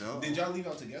 So, Did y'all leave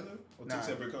out together or Nah. took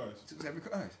separate cars? took separate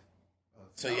cars.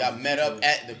 So y'all met up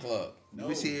at the club. We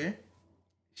was here.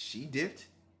 She dipped.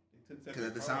 They took Because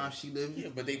at the separate time cars. she lived. Yeah,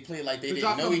 but they played like they Did didn't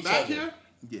y'all know come each back other. here?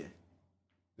 Yeah.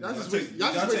 Y'all just Did wasted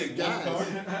y'all gas. take one car?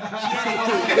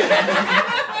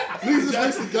 Niggas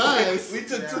just wasted gas. We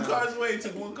took two cars away,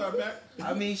 took one car back.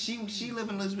 I mean, she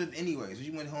lived in Elizabeth anyway, so she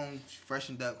went home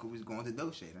freshened up because we was going to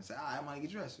Dolce. And I said, all right, I'm going to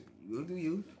get dressed. You go do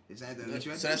you. It's not that meet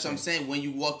you at So that's what I'm Dolce. saying. When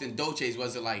you walked in Dolce's,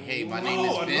 was it like, hey, my name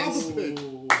is Vince?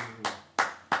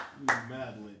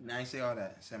 Madeline. No, I ain't say all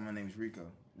that. I said my name is Rico.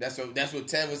 That's what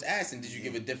Ted was asking. Did you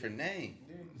give a different name?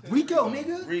 Rico,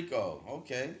 nigga. Rico.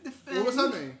 Okay. What was her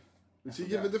name? Did she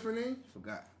give a different name?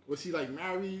 Forgot. Was she like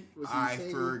married? Was she I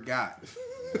single? forgot.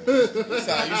 You sound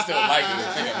like you still liking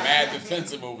this nigga mad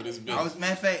defensive over this bitch.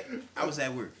 Matter of fact, I was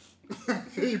at work.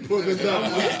 He pulled it down.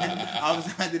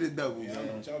 I did a double, Yeah, I man.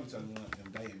 don't want y'all be talking about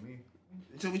indicting me.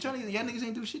 So we trying to y'all niggas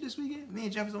ain't do shit this weekend? Me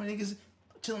and Jeff is on niggas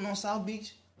chilling on South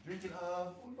Beach. Drinking,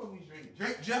 what the fuck we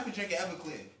drinking? Jeff is drinking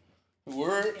Everclear.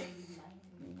 Word.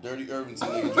 Dirty Irvington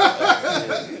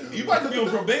nigga. You about to be on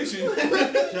probation. Jeff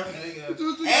is drinking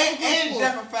Everclear. And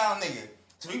Jeff a foul nigga.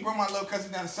 So we brought my little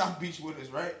cousin down to South Beach with us,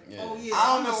 right? Yeah. Oh yeah.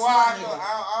 I don't know why.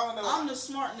 I don't know. I'm the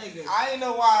smart nigga. I didn't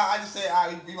know why. I just said, all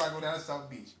right, we might go down to South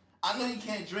Beach. I know he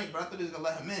can't drink, but I thought they was gonna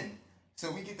let him in. So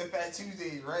we get the Fat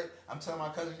Tuesdays, right? I'm telling my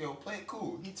cousin, yo, play it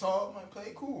cool. He tall, I'm like, play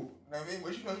it cool. You know what I mean?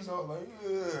 But you know, he's all like,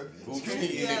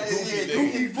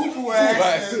 goofy, foo-foo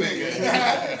ass. You know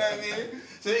what I mean?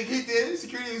 So they get there,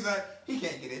 security was like, he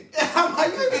can't get in. I'm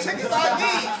like, you can check his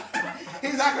ID.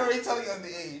 He's not gonna really tell you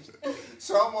underage.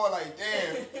 So I'm all like,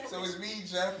 damn. So it's me,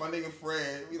 Jeff, my nigga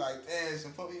Fred. We like, damn, so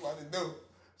what we about to do?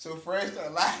 So Fred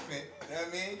started laughing, you know what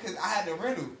I mean? Because I had the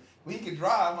rental. When he could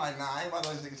drive, I'm like, nah, I ain't about to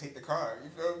let this nigga take the car.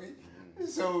 You feel me?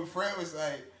 So Fred was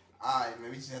like, all right, man,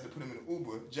 we just have to put him in an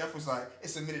Uber. Jeff was like,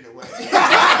 it's a minute away. Jeff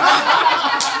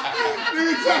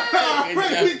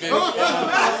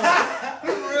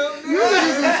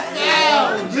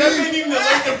ain't even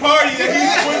late the party that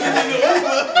he's putting in the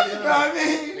Uber. You know what I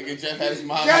mean? Nigga, Jeff had his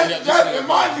mom made up Jeff,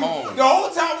 home. the whole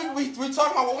time we talking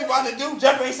about what we about to do,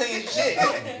 Jeff ain't saying shit.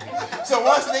 So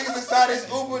once niggas decided it's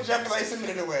Uber, Jeff was like, it's a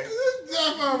minute away.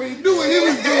 Jeff already knew what he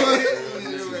was doing.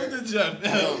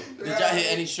 Did y'all hit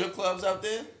any strip clubs out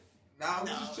there? Nah, we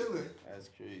just chilling. That's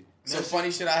crazy. Some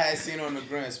funny shit I had seen on the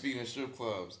gram, speaking of strip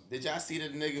clubs. Did y'all see the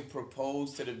nigga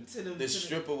propose to the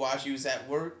stripper while she was at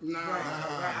work? Nah.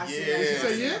 Yeah. She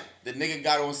said yeah? The nigga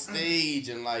got on stage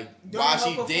and while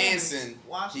she dancing,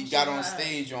 he got on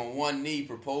stage on one knee,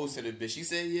 proposed to the bitch. She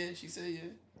said yeah.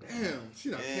 Damn, she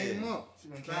done came up.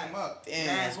 Damn,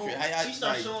 that's crazy. How she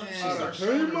started showing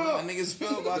him. How niggas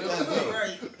feel about that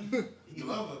though? He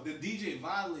love her. The DJ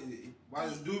violated it. While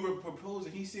the dude was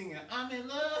proposing, he's singing, I'm in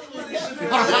love with this.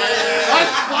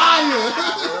 That's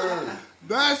fire.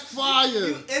 That's fire.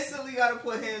 You instantly gotta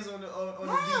put hands on the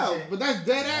DJ. But that's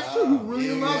dead ass too. You really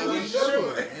in love with a stripper.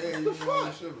 What the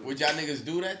fuck? Would y'all niggas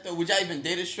do that though? Would y'all even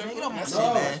date a stripper? No,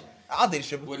 man. I'll date a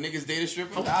stripper. Would niggas date a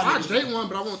stripper? I date one,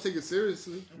 but I won't take it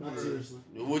seriously. Not seriously.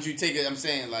 Would you take it? I'm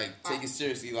saying like take it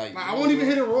seriously, like I won't even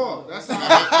hit it raw. That's how.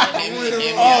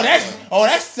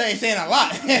 That's saying a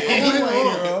lot. I won't hit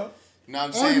it raw. No,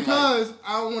 I'm Only saying because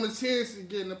I don't want a chance of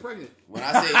getting her pregnant. When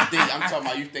I say think, I'm talking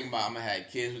about you think about I'm gonna have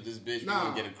kids with this bitch, Nah. we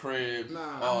gonna get a crib,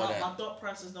 Nah. all that. My thought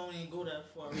process don't even go that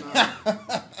far.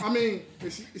 I mean,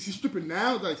 is she stripping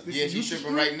now? Like, Yeah, she's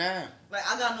stripping right now. Like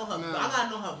I gotta know her. I gotta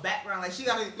know her background. Like she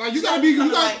gotta. Like you gotta be.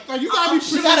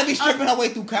 She gotta be stripping her way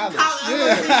through college. I'm sure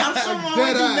I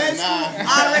went through med school.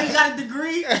 I already got a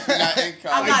degree. Not in college.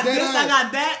 I got this. I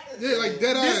got that. Yeah, like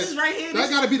dead ass. This is right here. That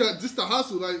gotta be just the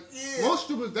hustle. Like most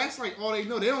strippers, that's like all they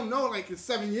know. They don't know like in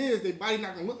 7 years, their body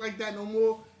not gonna look like that no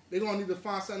more. They gonna need to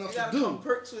find something else to do.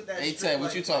 Perks with that. Hey Ted,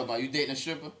 what you talking about? You dating a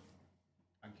stripper?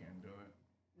 I can't do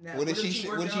it. Now, what is she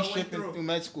stripping through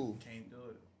med school? Can't do it.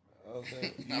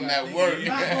 Okay. I'm at work.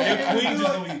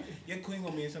 Your queen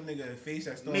gonna be in some nigga face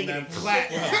that's Make throwing it that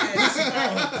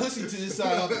clap. pussy to the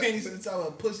side, her panties to the side of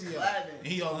her pussy, and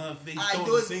he all in her face.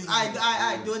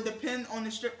 Do it depend on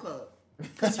the strip club.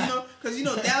 Cause you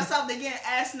know down south they getting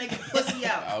ass naked pussy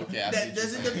out. Okay,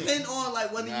 does it depend on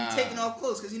like whether you taking off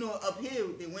clothes? Cause you know up here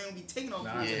they won't be taking off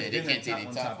clothes. Yeah, they can't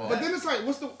take their top off. But then it's like,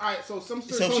 what's the alright? So some.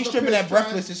 So if she's stripping at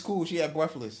Breathless, it's cool. She at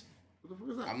Breathless. What the fuck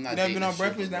is that? I'm not. You never been on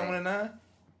stripper, Breathless 919?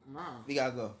 Nah. We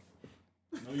gotta go.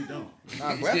 No, you don't.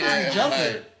 Nah, Breathless be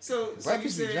jumping. So you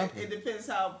Breakfast be said jumping. it depends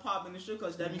how popping the strip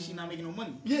club. That means she not making no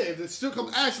money. Yeah, if the strip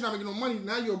club ass not making no money,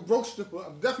 now you're a broke stripper.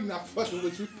 I'm definitely not fucking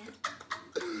with you.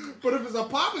 But if it's a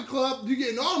popping club, you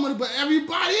getting all the money, but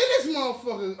everybody in this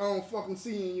motherfucker fucking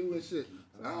seeing you and shit.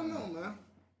 I don't know, man.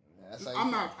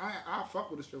 I fuck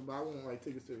with the stripper, but I won't like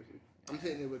take it seriously. I'm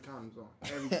hitting it with condoms on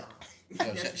every time.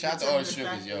 Yo, shout out to all the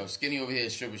strippers, yo. Skinny over here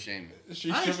is stripper shaming. I ain't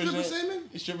stripper shaming.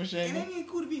 Stripper It shaming. ain't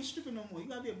cool to be a stripper no more. You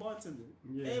gotta be a bartender.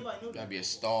 Yeah. Everybody know You gotta that. be a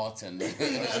star tender. You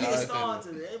gotta be a star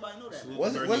tender. Everybody know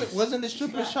that. Wasn't the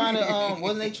strippers trying to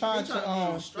wasn't they trying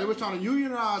to They were trying to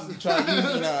unionize.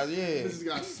 unionize, yeah. This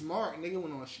got smart. Nigga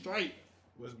went on a strike.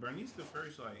 Was Bernice the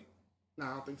first Nah,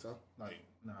 I don't think so.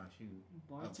 she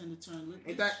Bartender turned lit.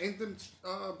 Ain't them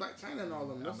Black China and all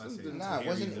them? Nah, it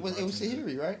was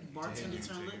Tahiri, right? Bartender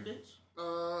turned lit, bitch.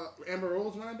 Amber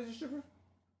Rose, my bitch stripper.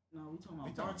 No, we talking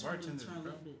about bartender turned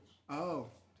lit, bitch. Oh,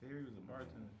 Terry was a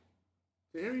bartender.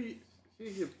 Terry, she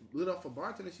didn't get lit up for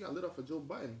bartender. She got lit up for Joe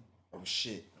Button. Oh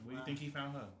shit. Where do you think he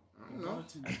found her? I don't know.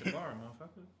 At the bar,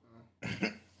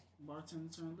 motherfucker.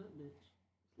 Bartender turned lit,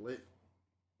 bitch. Lit.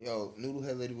 Yo,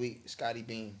 Noodlehead of the Week, Scotty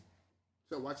Bean.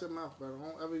 So watch your mouth, bro.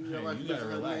 Don't ever use your Hey, life you to gotta her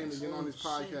relax. name again on this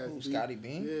podcast. Who, B. Scotty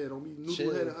Bean? Yeah, don't be Chill.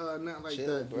 noodlehead nothing like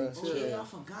Chill, that. bro. B. Oh Chill. yeah, I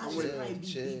forgot. She probably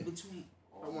be between.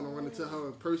 I want to run into her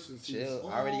in person. Chill.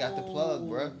 I already got the plug,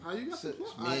 bro. How you got the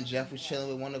plug? Me and Jeff was chilling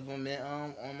with one of them in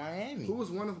on Miami. Who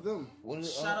was one of them? What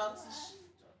is Shout out to.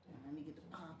 Let me get the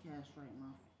podcast right,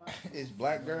 It's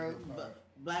Black Girl.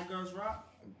 Black Girls Rock.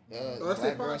 That's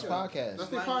their podcast. That's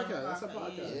their podcast. That's their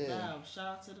podcast. Yeah. Wow, shout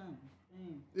out to them.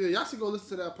 Damn. Yeah, y'all should go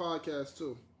listen to that podcast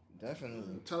too.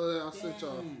 Definitely. Tell her that I sent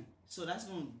y'all. So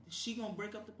she gonna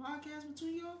break up the podcast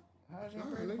between y'all? How's your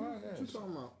Nigga, what you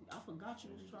talking about? I forgot you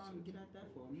was trying to get at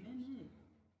that for a minute.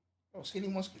 Oh, Skinny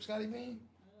wants Scotty Bean?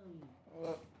 Hold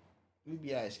up. You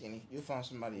be alright, Skinny. You'll find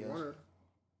somebody else.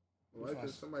 Why?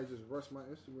 Because somebody just rushed my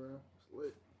Instagram. It's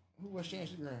lit. Who rushed your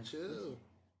Instagram? Chill.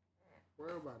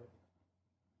 Worry about it.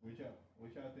 What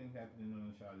y'all think happening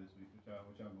on the show this week?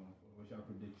 What y'all going for? What's y'all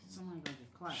predictions? Somebody gonna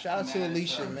get clapped. Shout out to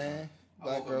Alicia, man.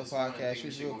 Black Girl Podcast.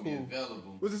 She's real cool.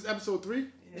 Was this episode 3?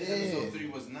 Yeah. Episode 3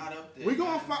 was not up there. We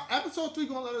gonna find episode 3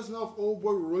 gonna let us know if old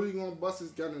boy really gonna bust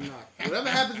his gun or not. Whatever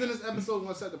happens in this episode, we're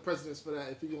gonna set the precedence for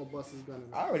that. If he gonna bust his gun or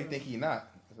not. I already think he not.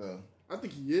 So I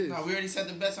think he is. No, we already said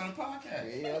the best on the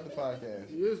podcast. Yeah, the podcast.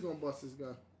 He is gonna bust his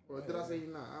gun. Or did I say he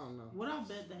not? I don't know. What I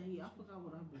bet that I forgot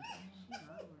what I bet.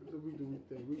 We do we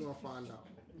think. We gonna find out.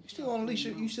 You still on Alicia?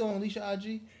 You still on Alicia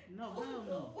IG? No, hell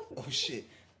no. Oh shit.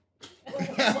 I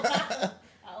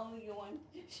only get one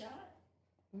shot.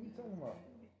 What are you talking about?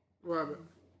 Robert.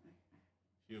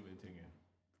 She'll be taking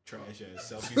trash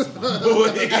ass selfies of my boy.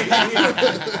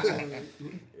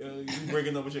 You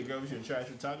breaking up with your girl with your trash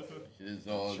photographer? It's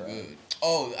all good.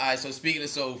 Oh, all right. So speaking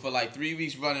of, for like 3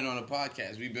 weeks running on a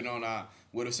podcast, we've been on our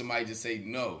what if somebody just say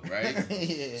no, right?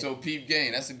 Yeah. So peep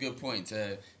game. That's a good point.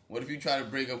 What if you try to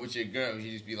break up with your girl?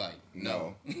 You just be like,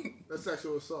 no. That's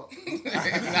sexual assault.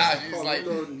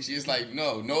 She's like,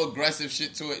 no aggressive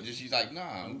shit to it. She's like,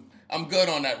 nah, I'm good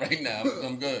on that right now.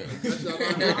 I'm good.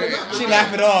 She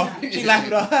laugh it off. She laugh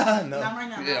it off. No. Not right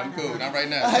now. Yeah, I'm cool. Not right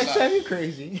now. I tell you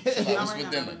crazy.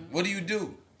 What do you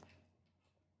do?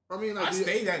 I mean, like, I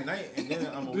stay that night and then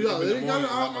I'm do y'all live together?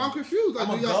 I'm confused.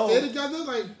 Like, do y'all stay together?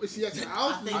 Like, is she at your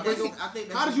house?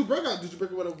 How did you break up? Did you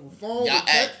break up with a phone? Y'all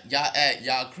at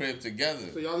y'all crib together.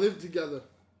 So y'all live together.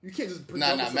 You can't just break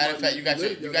up with Matter of fact, you got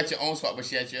together. your own spot, but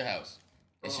she at your house.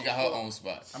 And she got her own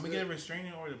spot. I'm gonna get a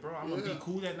restraining order, bro. I'm gonna be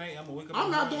cool that night. I'm gonna wake up.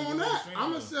 I'm not doing that.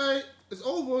 I'm gonna say it's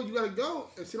over. You gotta go.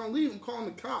 If she don't leave, I'm calling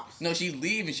the cops. No, she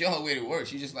leave and she on her way to work.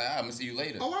 She just like, I'm gonna see you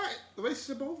later. All right, the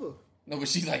relationship over. No, but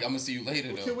she's like, I'm gonna see you later,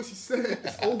 though. I don't care what she said.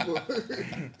 It's over.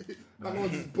 I'm gonna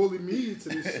just bully me into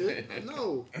this shit.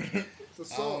 No. It's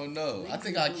assault. I don't know. I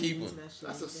think I'll keep her.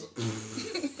 That's assault.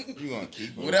 You gonna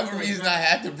keep her? Whatever reason I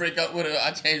had to break up with her, I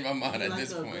changed my mind at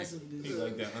this point. You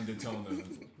like that undertone of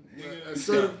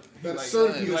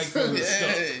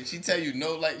She tell you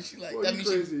no, like she like that means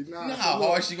crazy. You know how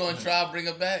hard she gonna try to bring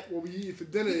her back. What we eat for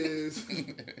dinner is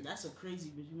that's a crazy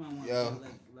bitch. You might want to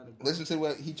let her go. Listen to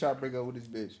what he tried to break up with his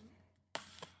bitch.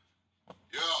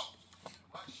 Yo,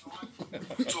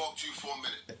 talk to you for a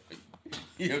minute.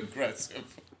 He aggressive.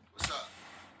 What's up?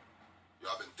 Yo,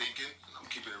 I've been thinking, and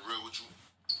I'm keeping it real with you.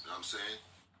 You know what I'm saying?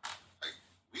 Like,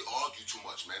 we argue too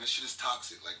much, man. This shit is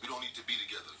toxic. Like, we don't need to be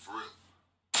together, for real.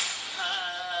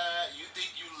 You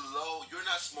think you low? You're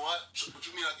not smart. What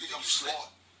you mean you think I'm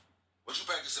smart? What you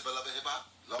practice about Love and Hip Hop?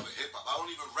 Love and Hip Hop. I don't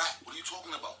even rap. What are you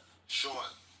talking about? Sean,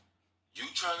 you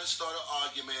trying to start an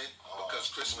argument because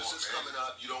Christmas is coming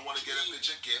up. You don't want to get a bitch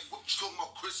a gift. What you talking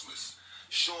about Christmas?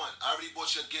 Sean, I already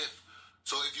bought you a gift.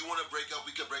 So if you want to break up,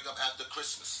 we can break up after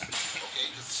Christmas.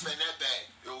 Okay? Because spend that bag.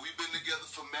 Yo, we've been together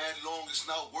for mad long. It's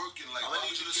not working. Like, I'm going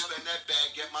to need you to spend that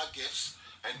bag, get my gifts,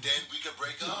 and then we can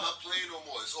break up. I'm not playing no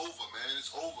more. It's over, man. It's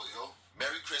over, yo.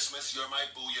 Merry Christmas. You're my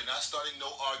boo. You're not starting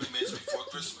no arguments before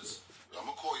Christmas. I'm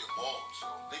going to call your moms, yo.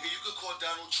 Nigga, you could call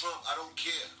Donald Trump. I don't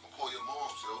care. I'm going to call your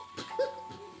moms, yo.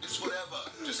 It's whatever.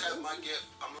 Just have my gift.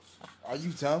 Are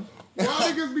you dumb? Why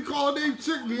niggas be calling them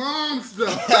chick mom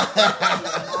stuff?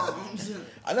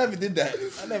 I never did that.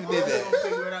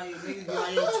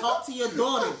 Talk to your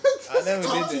daughter. I never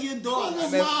Talk did to your daughter.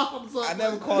 I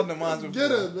never called them moms before.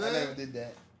 Get her, man. I never did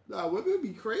that. Nah, women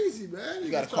be crazy, man.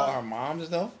 You gotta call her moms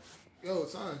though. Yo,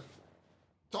 son,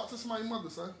 talk to somebody's mother,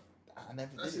 son. I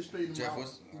never That's did. just straight in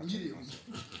mouth immediately.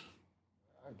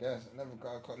 I guess I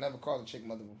never called a chick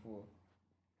mother before.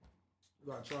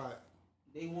 You gotta try it.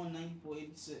 They won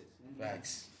 94-86.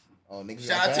 Facts. Oh, niggas.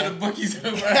 Shout out to the bookies.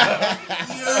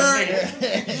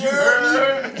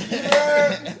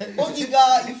 Bookie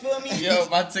God, you feel me? Yo,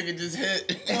 my ticket just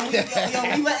hit. Yo,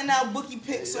 we letting out bookie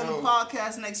picks on the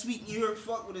podcast next week. You heard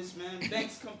fuck with us, man.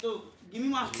 Banks come through. Give me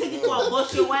my ticket before I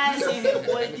bust your ass in here,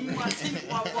 boy. Give me my ticket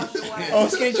before I bust your ass. Oh,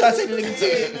 Skinny try to take the nigga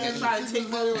ticket. Man, try to take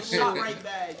my little shot right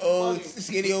back. Oh,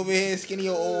 Skinny over here. Skinny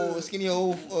old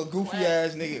goofy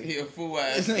ass nigga. He a fool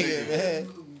ass nigga, man.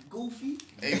 Goofy.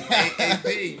 Hey,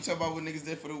 B, you talk about what niggas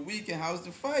did for the weekend. How's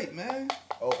the fight, man?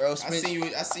 Oh, Earl Spence.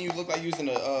 I seen you look like you was in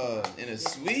a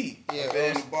suite. Yeah,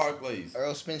 in the Barclays.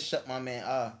 Earl Spence shut my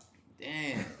man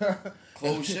Damn.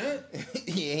 Close shut?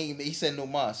 he said no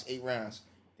mas, 8 rounds.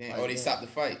 Damn. They stopped the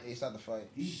fight. They stopped the fight.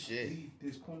 Shit.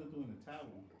 His corner doing the towel.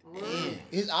 Damn.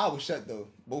 His eye was shut though.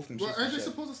 Both of them. Well, aren't they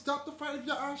supposed to stop the fight if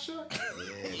your eye shut?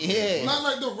 Yeah. Not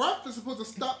like the ref is supposed to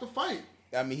stop the fight.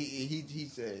 I mean, he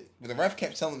said, but the ref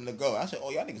kept telling him to go. I said,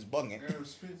 oh, y'all niggas bugging. Earl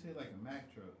Spence hit like a Mack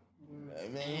truck.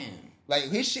 Man. Like,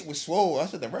 his shit was swole. I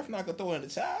said, the ref not gonna throw it in the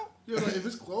towel? Yeah, like if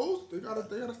it's closed, they gotta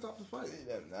stop the fight.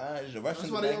 Nah, the ref's That's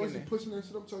in why the they back always in be there. pushing that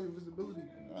shit up to your visibility.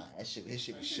 Nah, his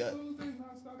shit was shut.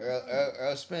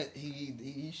 Earl Spence,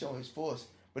 he showing his force.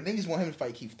 But niggas want him to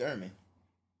fight Keith Thurman.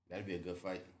 That'd be a good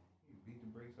fight. Beat the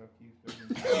brakes off Keith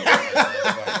Thurman.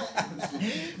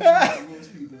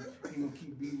 He gonna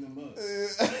keep beating them up.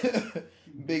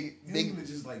 Big. He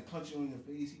just like punch you in the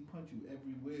face. He punch you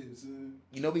everywhere, son.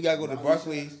 You know we gotta go to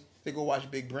Barclays to go watch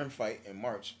Big Brim fight in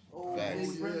March. Oh,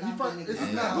 Facts.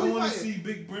 Yeah, I don't want to see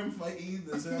Big Brim fight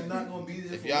either, so I'm not gonna be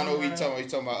there. If y'all know what we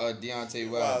talking about Deontay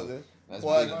Wilder. That's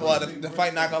the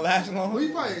fight not gonna last long? Who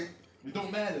you fighting? It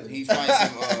don't matter. He's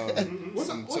fighting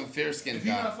some fair skinned If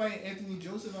you're guy. not fighting Anthony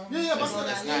Joseph,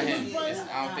 It's not him.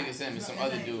 I don't think it's him. It's some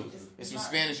other dude. It's some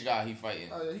Spanish guy he fighting.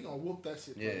 Oh yeah, he gonna whoop that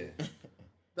shit. Yeah.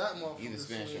 That motherfucker. Either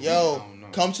Spanish or Yo,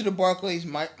 come to the Barclays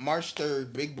March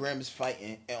 3rd. Big Brim is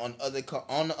fighting, and on the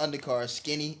undercard,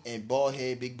 Skinny and bald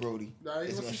head Big Brody. Nah,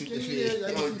 It's you gonna see shoot the Skinny fed.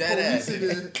 there, y'all Oh, see that police ass. in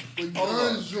there with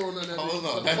guns drawn on that Hold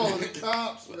nigga. on. I'm calling the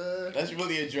cops, man. Let's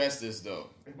really address this though.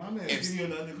 If my man is on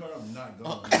the undercard, I'm not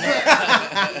going. Oh.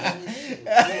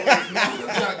 I'm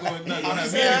not going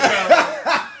nuts.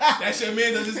 That's your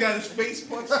man that just got his face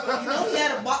punched up. You know he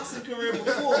had a boxing career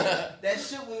before. That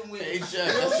shit went with Hey, real Jeff,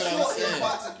 that's what I'm short his saying.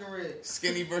 boxing career.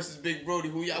 Skinny versus Big Brody.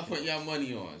 Who y'all putting y'all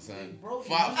money on, son? Brody.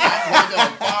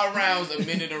 5 rounds, a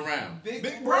minute a round.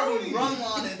 Big Brody run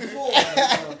line in 4.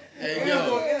 Hey,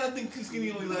 yo. And I think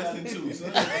Skinny only lasted 2.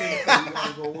 So Skinny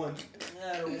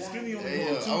only Hey,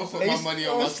 yo, going 2. I'm gonna put my money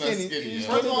on my son Skinny.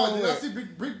 First Yo. of all, did I see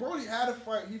Big Brody had a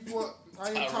fight? He fought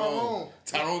Tyrone.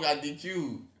 Tyrone got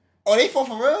DQ'd. Oh, they fought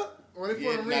for real? Or they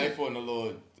Yeah, fought in now the they ring. fought in a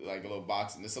little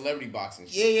boxing, the celebrity boxing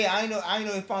shit. Yeah, I know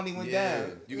it finally went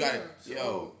down. You got it.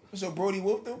 Yo. So Brody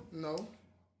whooped him? No.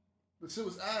 The shit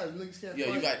was ass. Niggas can't Yo,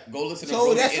 fight. you got go listen to So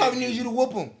Brody that's how we interview. need you to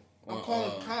whoop him. I'm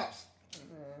calling cops.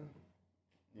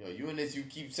 Yo, you and this, you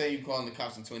keep saying you calling the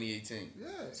cops in 2018. Yeah.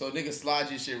 So nigga slide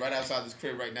your shit right outside this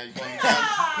crib right now. You calling the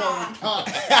cops? Calling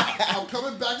cops. I'm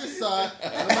coming back inside.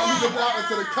 And I'm looking out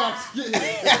until the cops get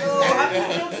here. Yo, how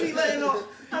many jokes we letting off?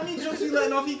 How many jokes we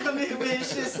letting off? He come in here with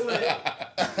his shit slit.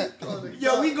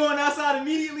 Yo, we going outside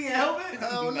immediately and helping?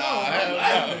 Hell no.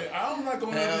 I'm not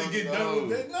going out there to get done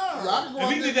with that. Nah. Yeah, I can go If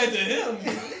out he there- did that to him,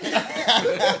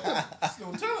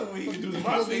 don't tell him what he can do to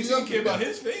my face. He don't care about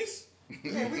his face.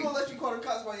 Yeah, we gonna let you call the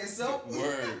cops by yourself.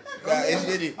 Word. Nah, it's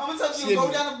Diddy. I'm gonna tell you to go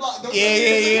down the block. Don't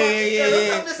Yeah. Don't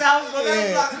tell this house. Go down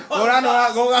the block. and call Go the down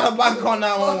cops. the block and call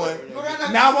 911. Go down the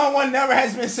 911 never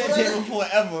has been sent here before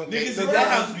ever. Niggas So in that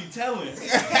house be telling.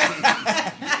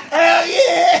 Hell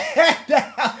yeah!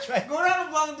 That house right. Go down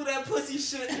the block and do that pussy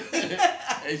shit.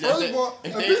 Hey, First of all,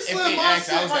 if if they, he if slid they my ask,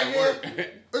 I shit was right at here, work.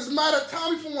 it's a matter of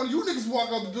time before one of you niggas walk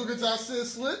out the door get y'all shit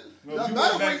slit. No, Y'all you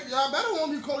better went back- y'all better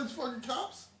want me to call these fucking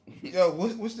cops. Yo,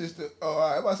 what's this?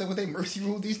 I about to say, what they mercy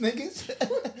rule these niggas?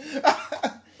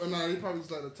 Oh no, they probably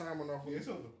just let the time run off. Yeah, it's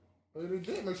over. Oh, they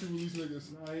did make sure release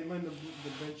niggas. No, he letting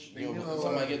the bench. Yo,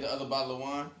 somebody get the other bottle of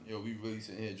wine. Yo, we really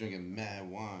sitting here drinking mad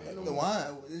wine. The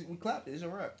wine, we clapped it. It's a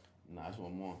wrap. Nah, it's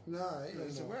one more. Nah, ain't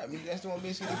It's a no wrap. I mean, that's the one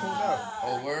basically pulled out.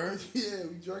 Oh, word? Yeah,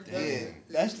 we drank that.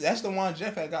 Yeah, that's the one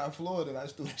Jeff had got in Florida. And I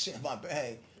just threw that shit in my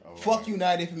bag. Oh, Fuck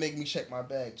United for making me check my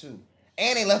bag too.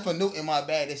 And they left a note in my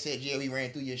bag that said, "Yeah, we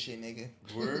ran through your shit, nigga."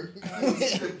 Word?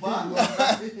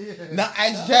 Now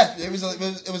ask Jeff. It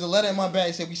was a letter in my bag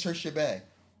that said we searched your bag.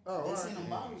 Oh, They all seen right. them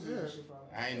bottles Yeah. and shit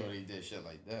probably. I ain't know they did shit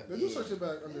like that. They do search your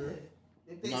back under it.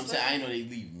 If You know what I'm saying? I ain't know they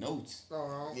leave notes.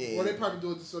 Oh, Yeah. well, they probably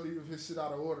do it just so that if his shit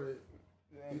out of order,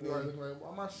 you know, look like,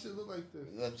 why my shit look like this?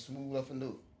 Left smooth left a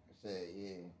note. It said,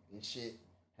 "Yeah, this shit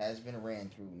has been ran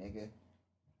through, nigga.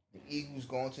 The Eagles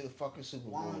going to the fucking Super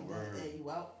Bowl." Juan, hey, you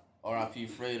out? R.I.P.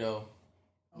 Fredo.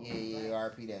 Yeah,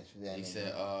 RP that for that. He nigga.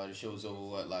 said the shit was over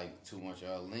what, like too much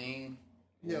lean.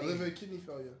 Yeah, liver and kidney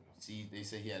failure. See, they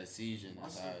said he had a seizure. And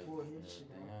that's how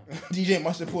DJ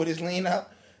must have pulled his lean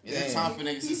out. Is it time for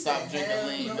niggas to stop drinking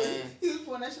lean, no. man? He was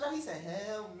pouring that shit out. He said,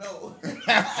 "Hell no."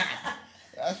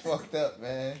 That's fucked up,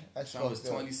 man. That's Son was fucked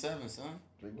up. 27, son.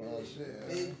 Drinking that shit.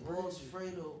 Big Bros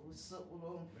Fredo, what's up with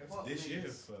them? That's this year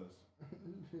for us.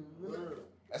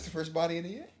 That's the first body of the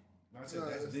year? I said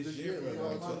that's this year.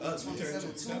 For us, we turn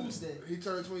 27. He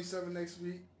turned 27 next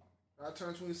week. I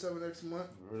turn 27 next month.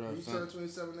 He turned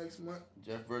 27 next month.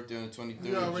 Jeff birthday on the 23rd of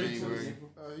January.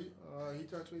 He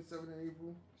turned 27 in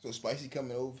April. So Spicy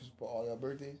coming over for all y'all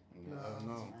birthdays?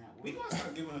 No. We gonna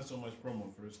stop giving her so much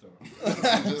promo for this stuff.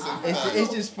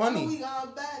 It's just funny. We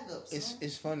got backups.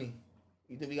 It's funny.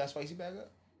 You think we got Spicy back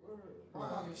up?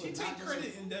 She take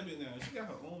credit in debit now. She got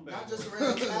her own bag. Not just a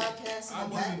regular podcast. I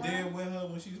wasn't there with her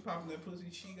when she was popping that pussy.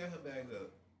 She got her bag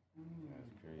up.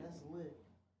 That's lit.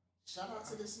 Shout out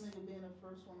to this nigga being the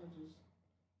first one to just.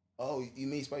 Oh, you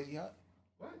made Spicy hot?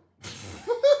 What?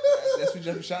 That's what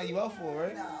Jeff shot you out for,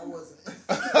 right? Nah, I wasn't.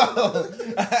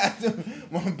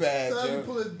 My bad, Sammy Joe.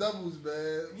 pulling doubles,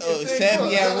 man. Oh,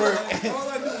 Sammy at work. All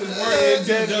I do is work.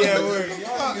 Sammy at work.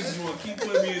 Y'all niggas just want to keep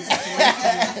putting me in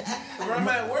situations where I'm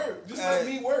at work. Just let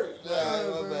me work. My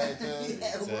bad, Joe. I think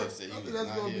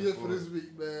that's gonna be it for this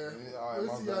week, man.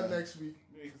 We'll see y'all next week.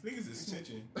 Niggas is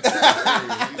snitching.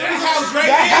 That house right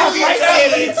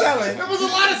there, you telling. There was a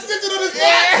lot of snitching on this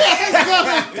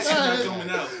podcast. This shit not coming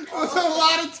out. There was a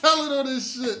lot of telling on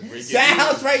this shit. That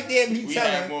house right there, you We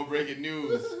telling. have more breaking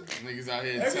news. Niggas out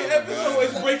here Every telling. episode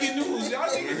is breaking news. Y'all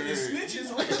niggas is snitches.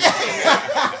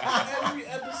 Every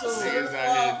episode. Niggas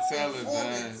out here telling,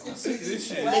 man. This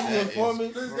shit. Niggas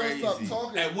informing. Please don't stop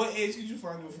talking. At what age did you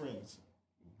find your friends?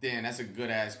 Damn, that's a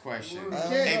good ass question. can't.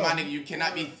 Hey, my nigga, you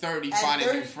cannot be 30 finding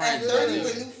new friends. At 30 bro.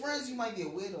 with new friends, you might be a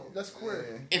widow. That's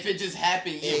queer. If it just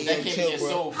happened, Yeah, that yo, can't chill, be your bro.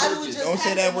 sole How do we purpose. just Don't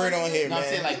say that word on here, No, I'm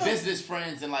saying man. like business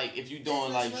friends and like if you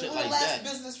doing like shit like last that.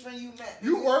 business friend you met?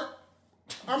 You work.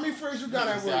 How many friends you got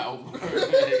at work?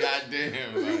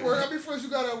 Goddamn. You Like, work. How many friends you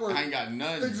got at work? I ain't got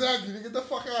none. Exactly. Get the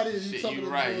fuck out of here. Shit, talking you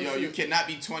to right. the Yo, shit. you cannot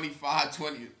be 25,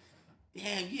 20.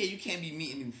 Damn, yeah, you can't be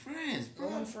meeting new friends, You bro.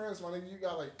 got friends, my nigga. You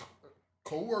got like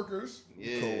co-workers.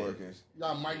 Yeah. Co-workers.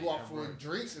 Y'all might go out for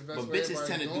drinks. If that's But what bitches everybody's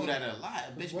tend to do doing. that a lot.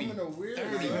 A bitch be Women are weird.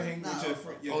 30. You hang with your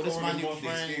friend. Oh, this my new more if they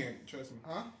friend. scam. Trust me.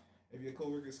 Huh? If your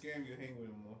coworker scam, you hang with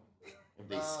them more. If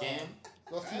they scam.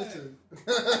 Stop snitching.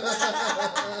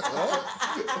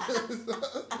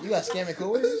 You got scamming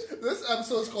coworkers? This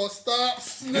episode is called Stop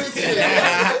Snitching.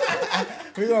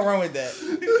 We gonna run with that.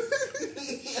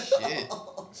 Shit.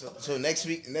 So next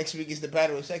week is the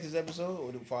Battle of Sexes episode,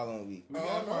 or the following week? We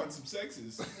gotta find some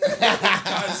sexes.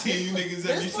 I see you niggas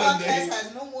every This Sunday. podcast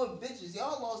has no more bitches.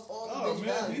 Y'all lost all the Oh bitch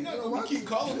man, value. we not gonna keep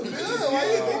calling them bitches. why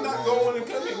you- They not going and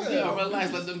coming. Yo,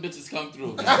 relax. Let them bitches come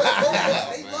through. They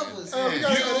love us.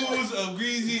 Views of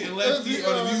Greasy and Lefty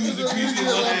are the views of Greasy and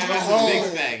Man, Lefty. that's a big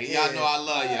fact. Y'all know I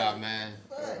love y'all, man.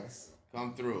 Facts.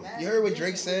 Come through. You heard what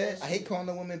Drake said? I hate calling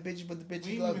the women bitches, but the We bitches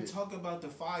didn't love even it. talk about the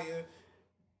fire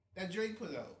that Drake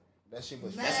put out. That shit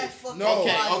was Mad fire. fucking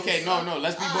No. Okay, no.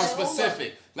 Let's be more Alright, hold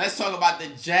specific. Let's talk about the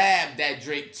jab that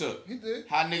Drake took. He did.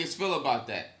 How niggas feel about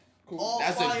that? All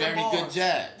That's a fire very bars. good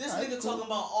jab. This nigga talking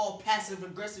about all passive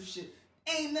aggressive shit.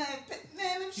 Ain't nothing,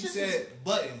 man. Them He shit said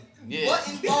button. Yeah.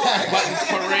 button bars. Buttons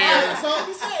career. So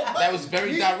he said, That was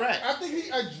very direct. I think he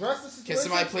addressed the situation. Can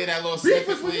somebody play that little Beef snippet,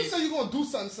 is when you please? say you're gonna do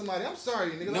something to somebody. I'm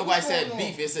sorry, nigga. Like, Nobody what's said going on?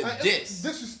 beef, it said Like, diss.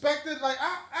 Disrespected. Like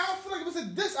I don't feel like it was a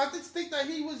diss. I just think that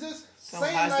he was just So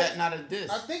saying how's like. that not a diss?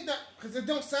 I think that because it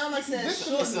don't sound like he said dissed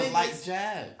short It's him. a light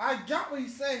jab. I got what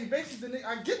he's saying. He basically,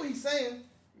 I get what he's saying.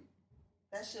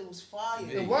 That shit was fire.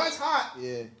 It was hot.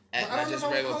 Yeah. At But I Not don't Just know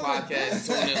if I Regular would call it a Podcast, diss.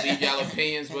 tune in, leave y'all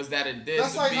opinions. Was that a diss?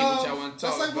 That's Or like be what y'all want to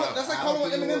that's talk like what about? that's like I calling what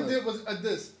don't think it Eminem was. did was a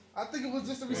diss. I think it was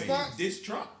just a response. Diss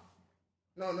Trump.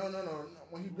 No.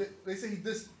 When he did, they say he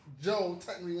dissed Joe.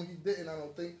 Technically, when he didn't, I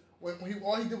don't think. When he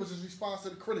all he did was just response to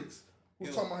the critics who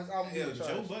Yo, talking about his album. Yo, being Joe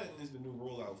trash. Button is the new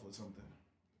rollout for something.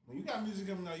 When you got music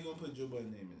coming out, you gonna put Joe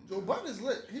Button name in it. Joe Button is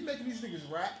lit. He making these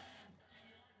niggas rap.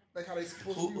 Like how they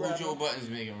supposed Who, to be who rapping. Joe Button's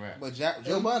making rap? But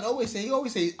Joe Budden always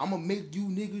say, I'm gonna make you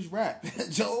niggas rap.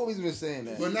 Joe always been saying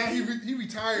that. But now he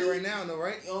retired right now though,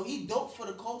 right? Yo, he dope for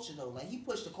the culture though. Like he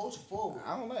pushed the culture forward.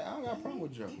 I don't got a problem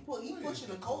with Joe. He pushing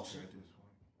the culture. At this point.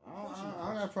 I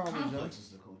don't got a problem with Joe. Complex is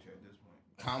the culture at this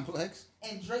point. Complex?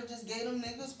 And Drake just gave them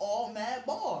niggas all mad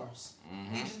bars.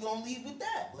 He just gonna leave with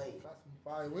that. Like Got some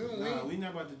fire. We don't Nah, win. we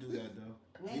not about to do that though.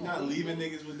 We We not ain't leaving gonna-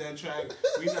 niggas with that track.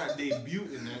 We not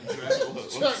debuting that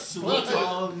track. Salute to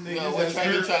all them niggas. Yo, what that's track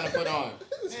you hurt. trying to put on?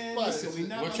 Man, listen, we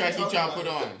not What about track you talk trying to about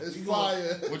put on? It's We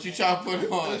fire. What you trying to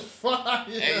put on? It's fire.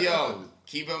 Hey yo,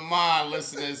 keep in mind,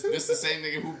 listeners, this the same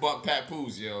nigga who bumped Pat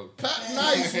Poos, yo. Pat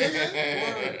nice, nigga.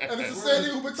 And it's the same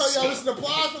nigga who been telling y'all listen to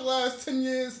Plies for the last 10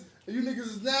 years. And you niggas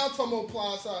is now talking about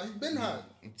Plies hot. He been hot.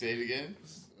 Say it again.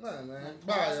 Nah, man. Like,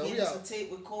 Bye, Plies yo. gave We us a out. tape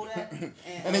with Kodak. And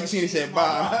That nigga seen he said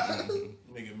bye.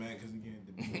 Nigga mad because he getting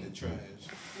The trash.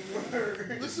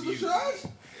 Listen to trash? Yeah,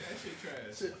 that shit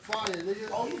trash. Shit fire, nigga.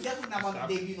 Oh, you definitely not about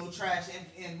to debut no trash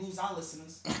and lose our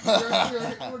listeners. We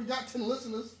already got 10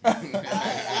 listeners. And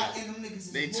them niggas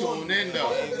is They loyal. tune in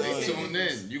though. They tune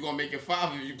in. You gonna make it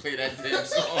 5 if you play that damn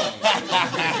song.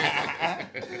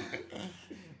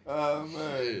 Oh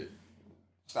man.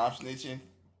 Stop snitching.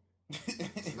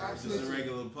 It's just a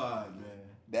regular pod, man.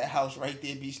 That house right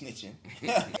there be snitching.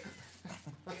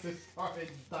 I just started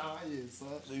dying,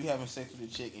 son. So you having sex with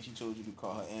a chick and she told you to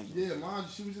call her Angela? Yeah, mom,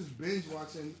 she was just binge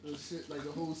watching the shit, like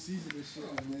the whole season and shit.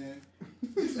 Oh, man.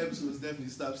 This episode was definitely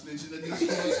Stop Snitching at this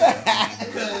point.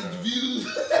 Because views.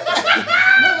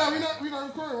 No, we not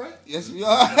recording, right? Yes, we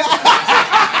are.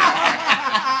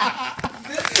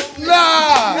 Nah!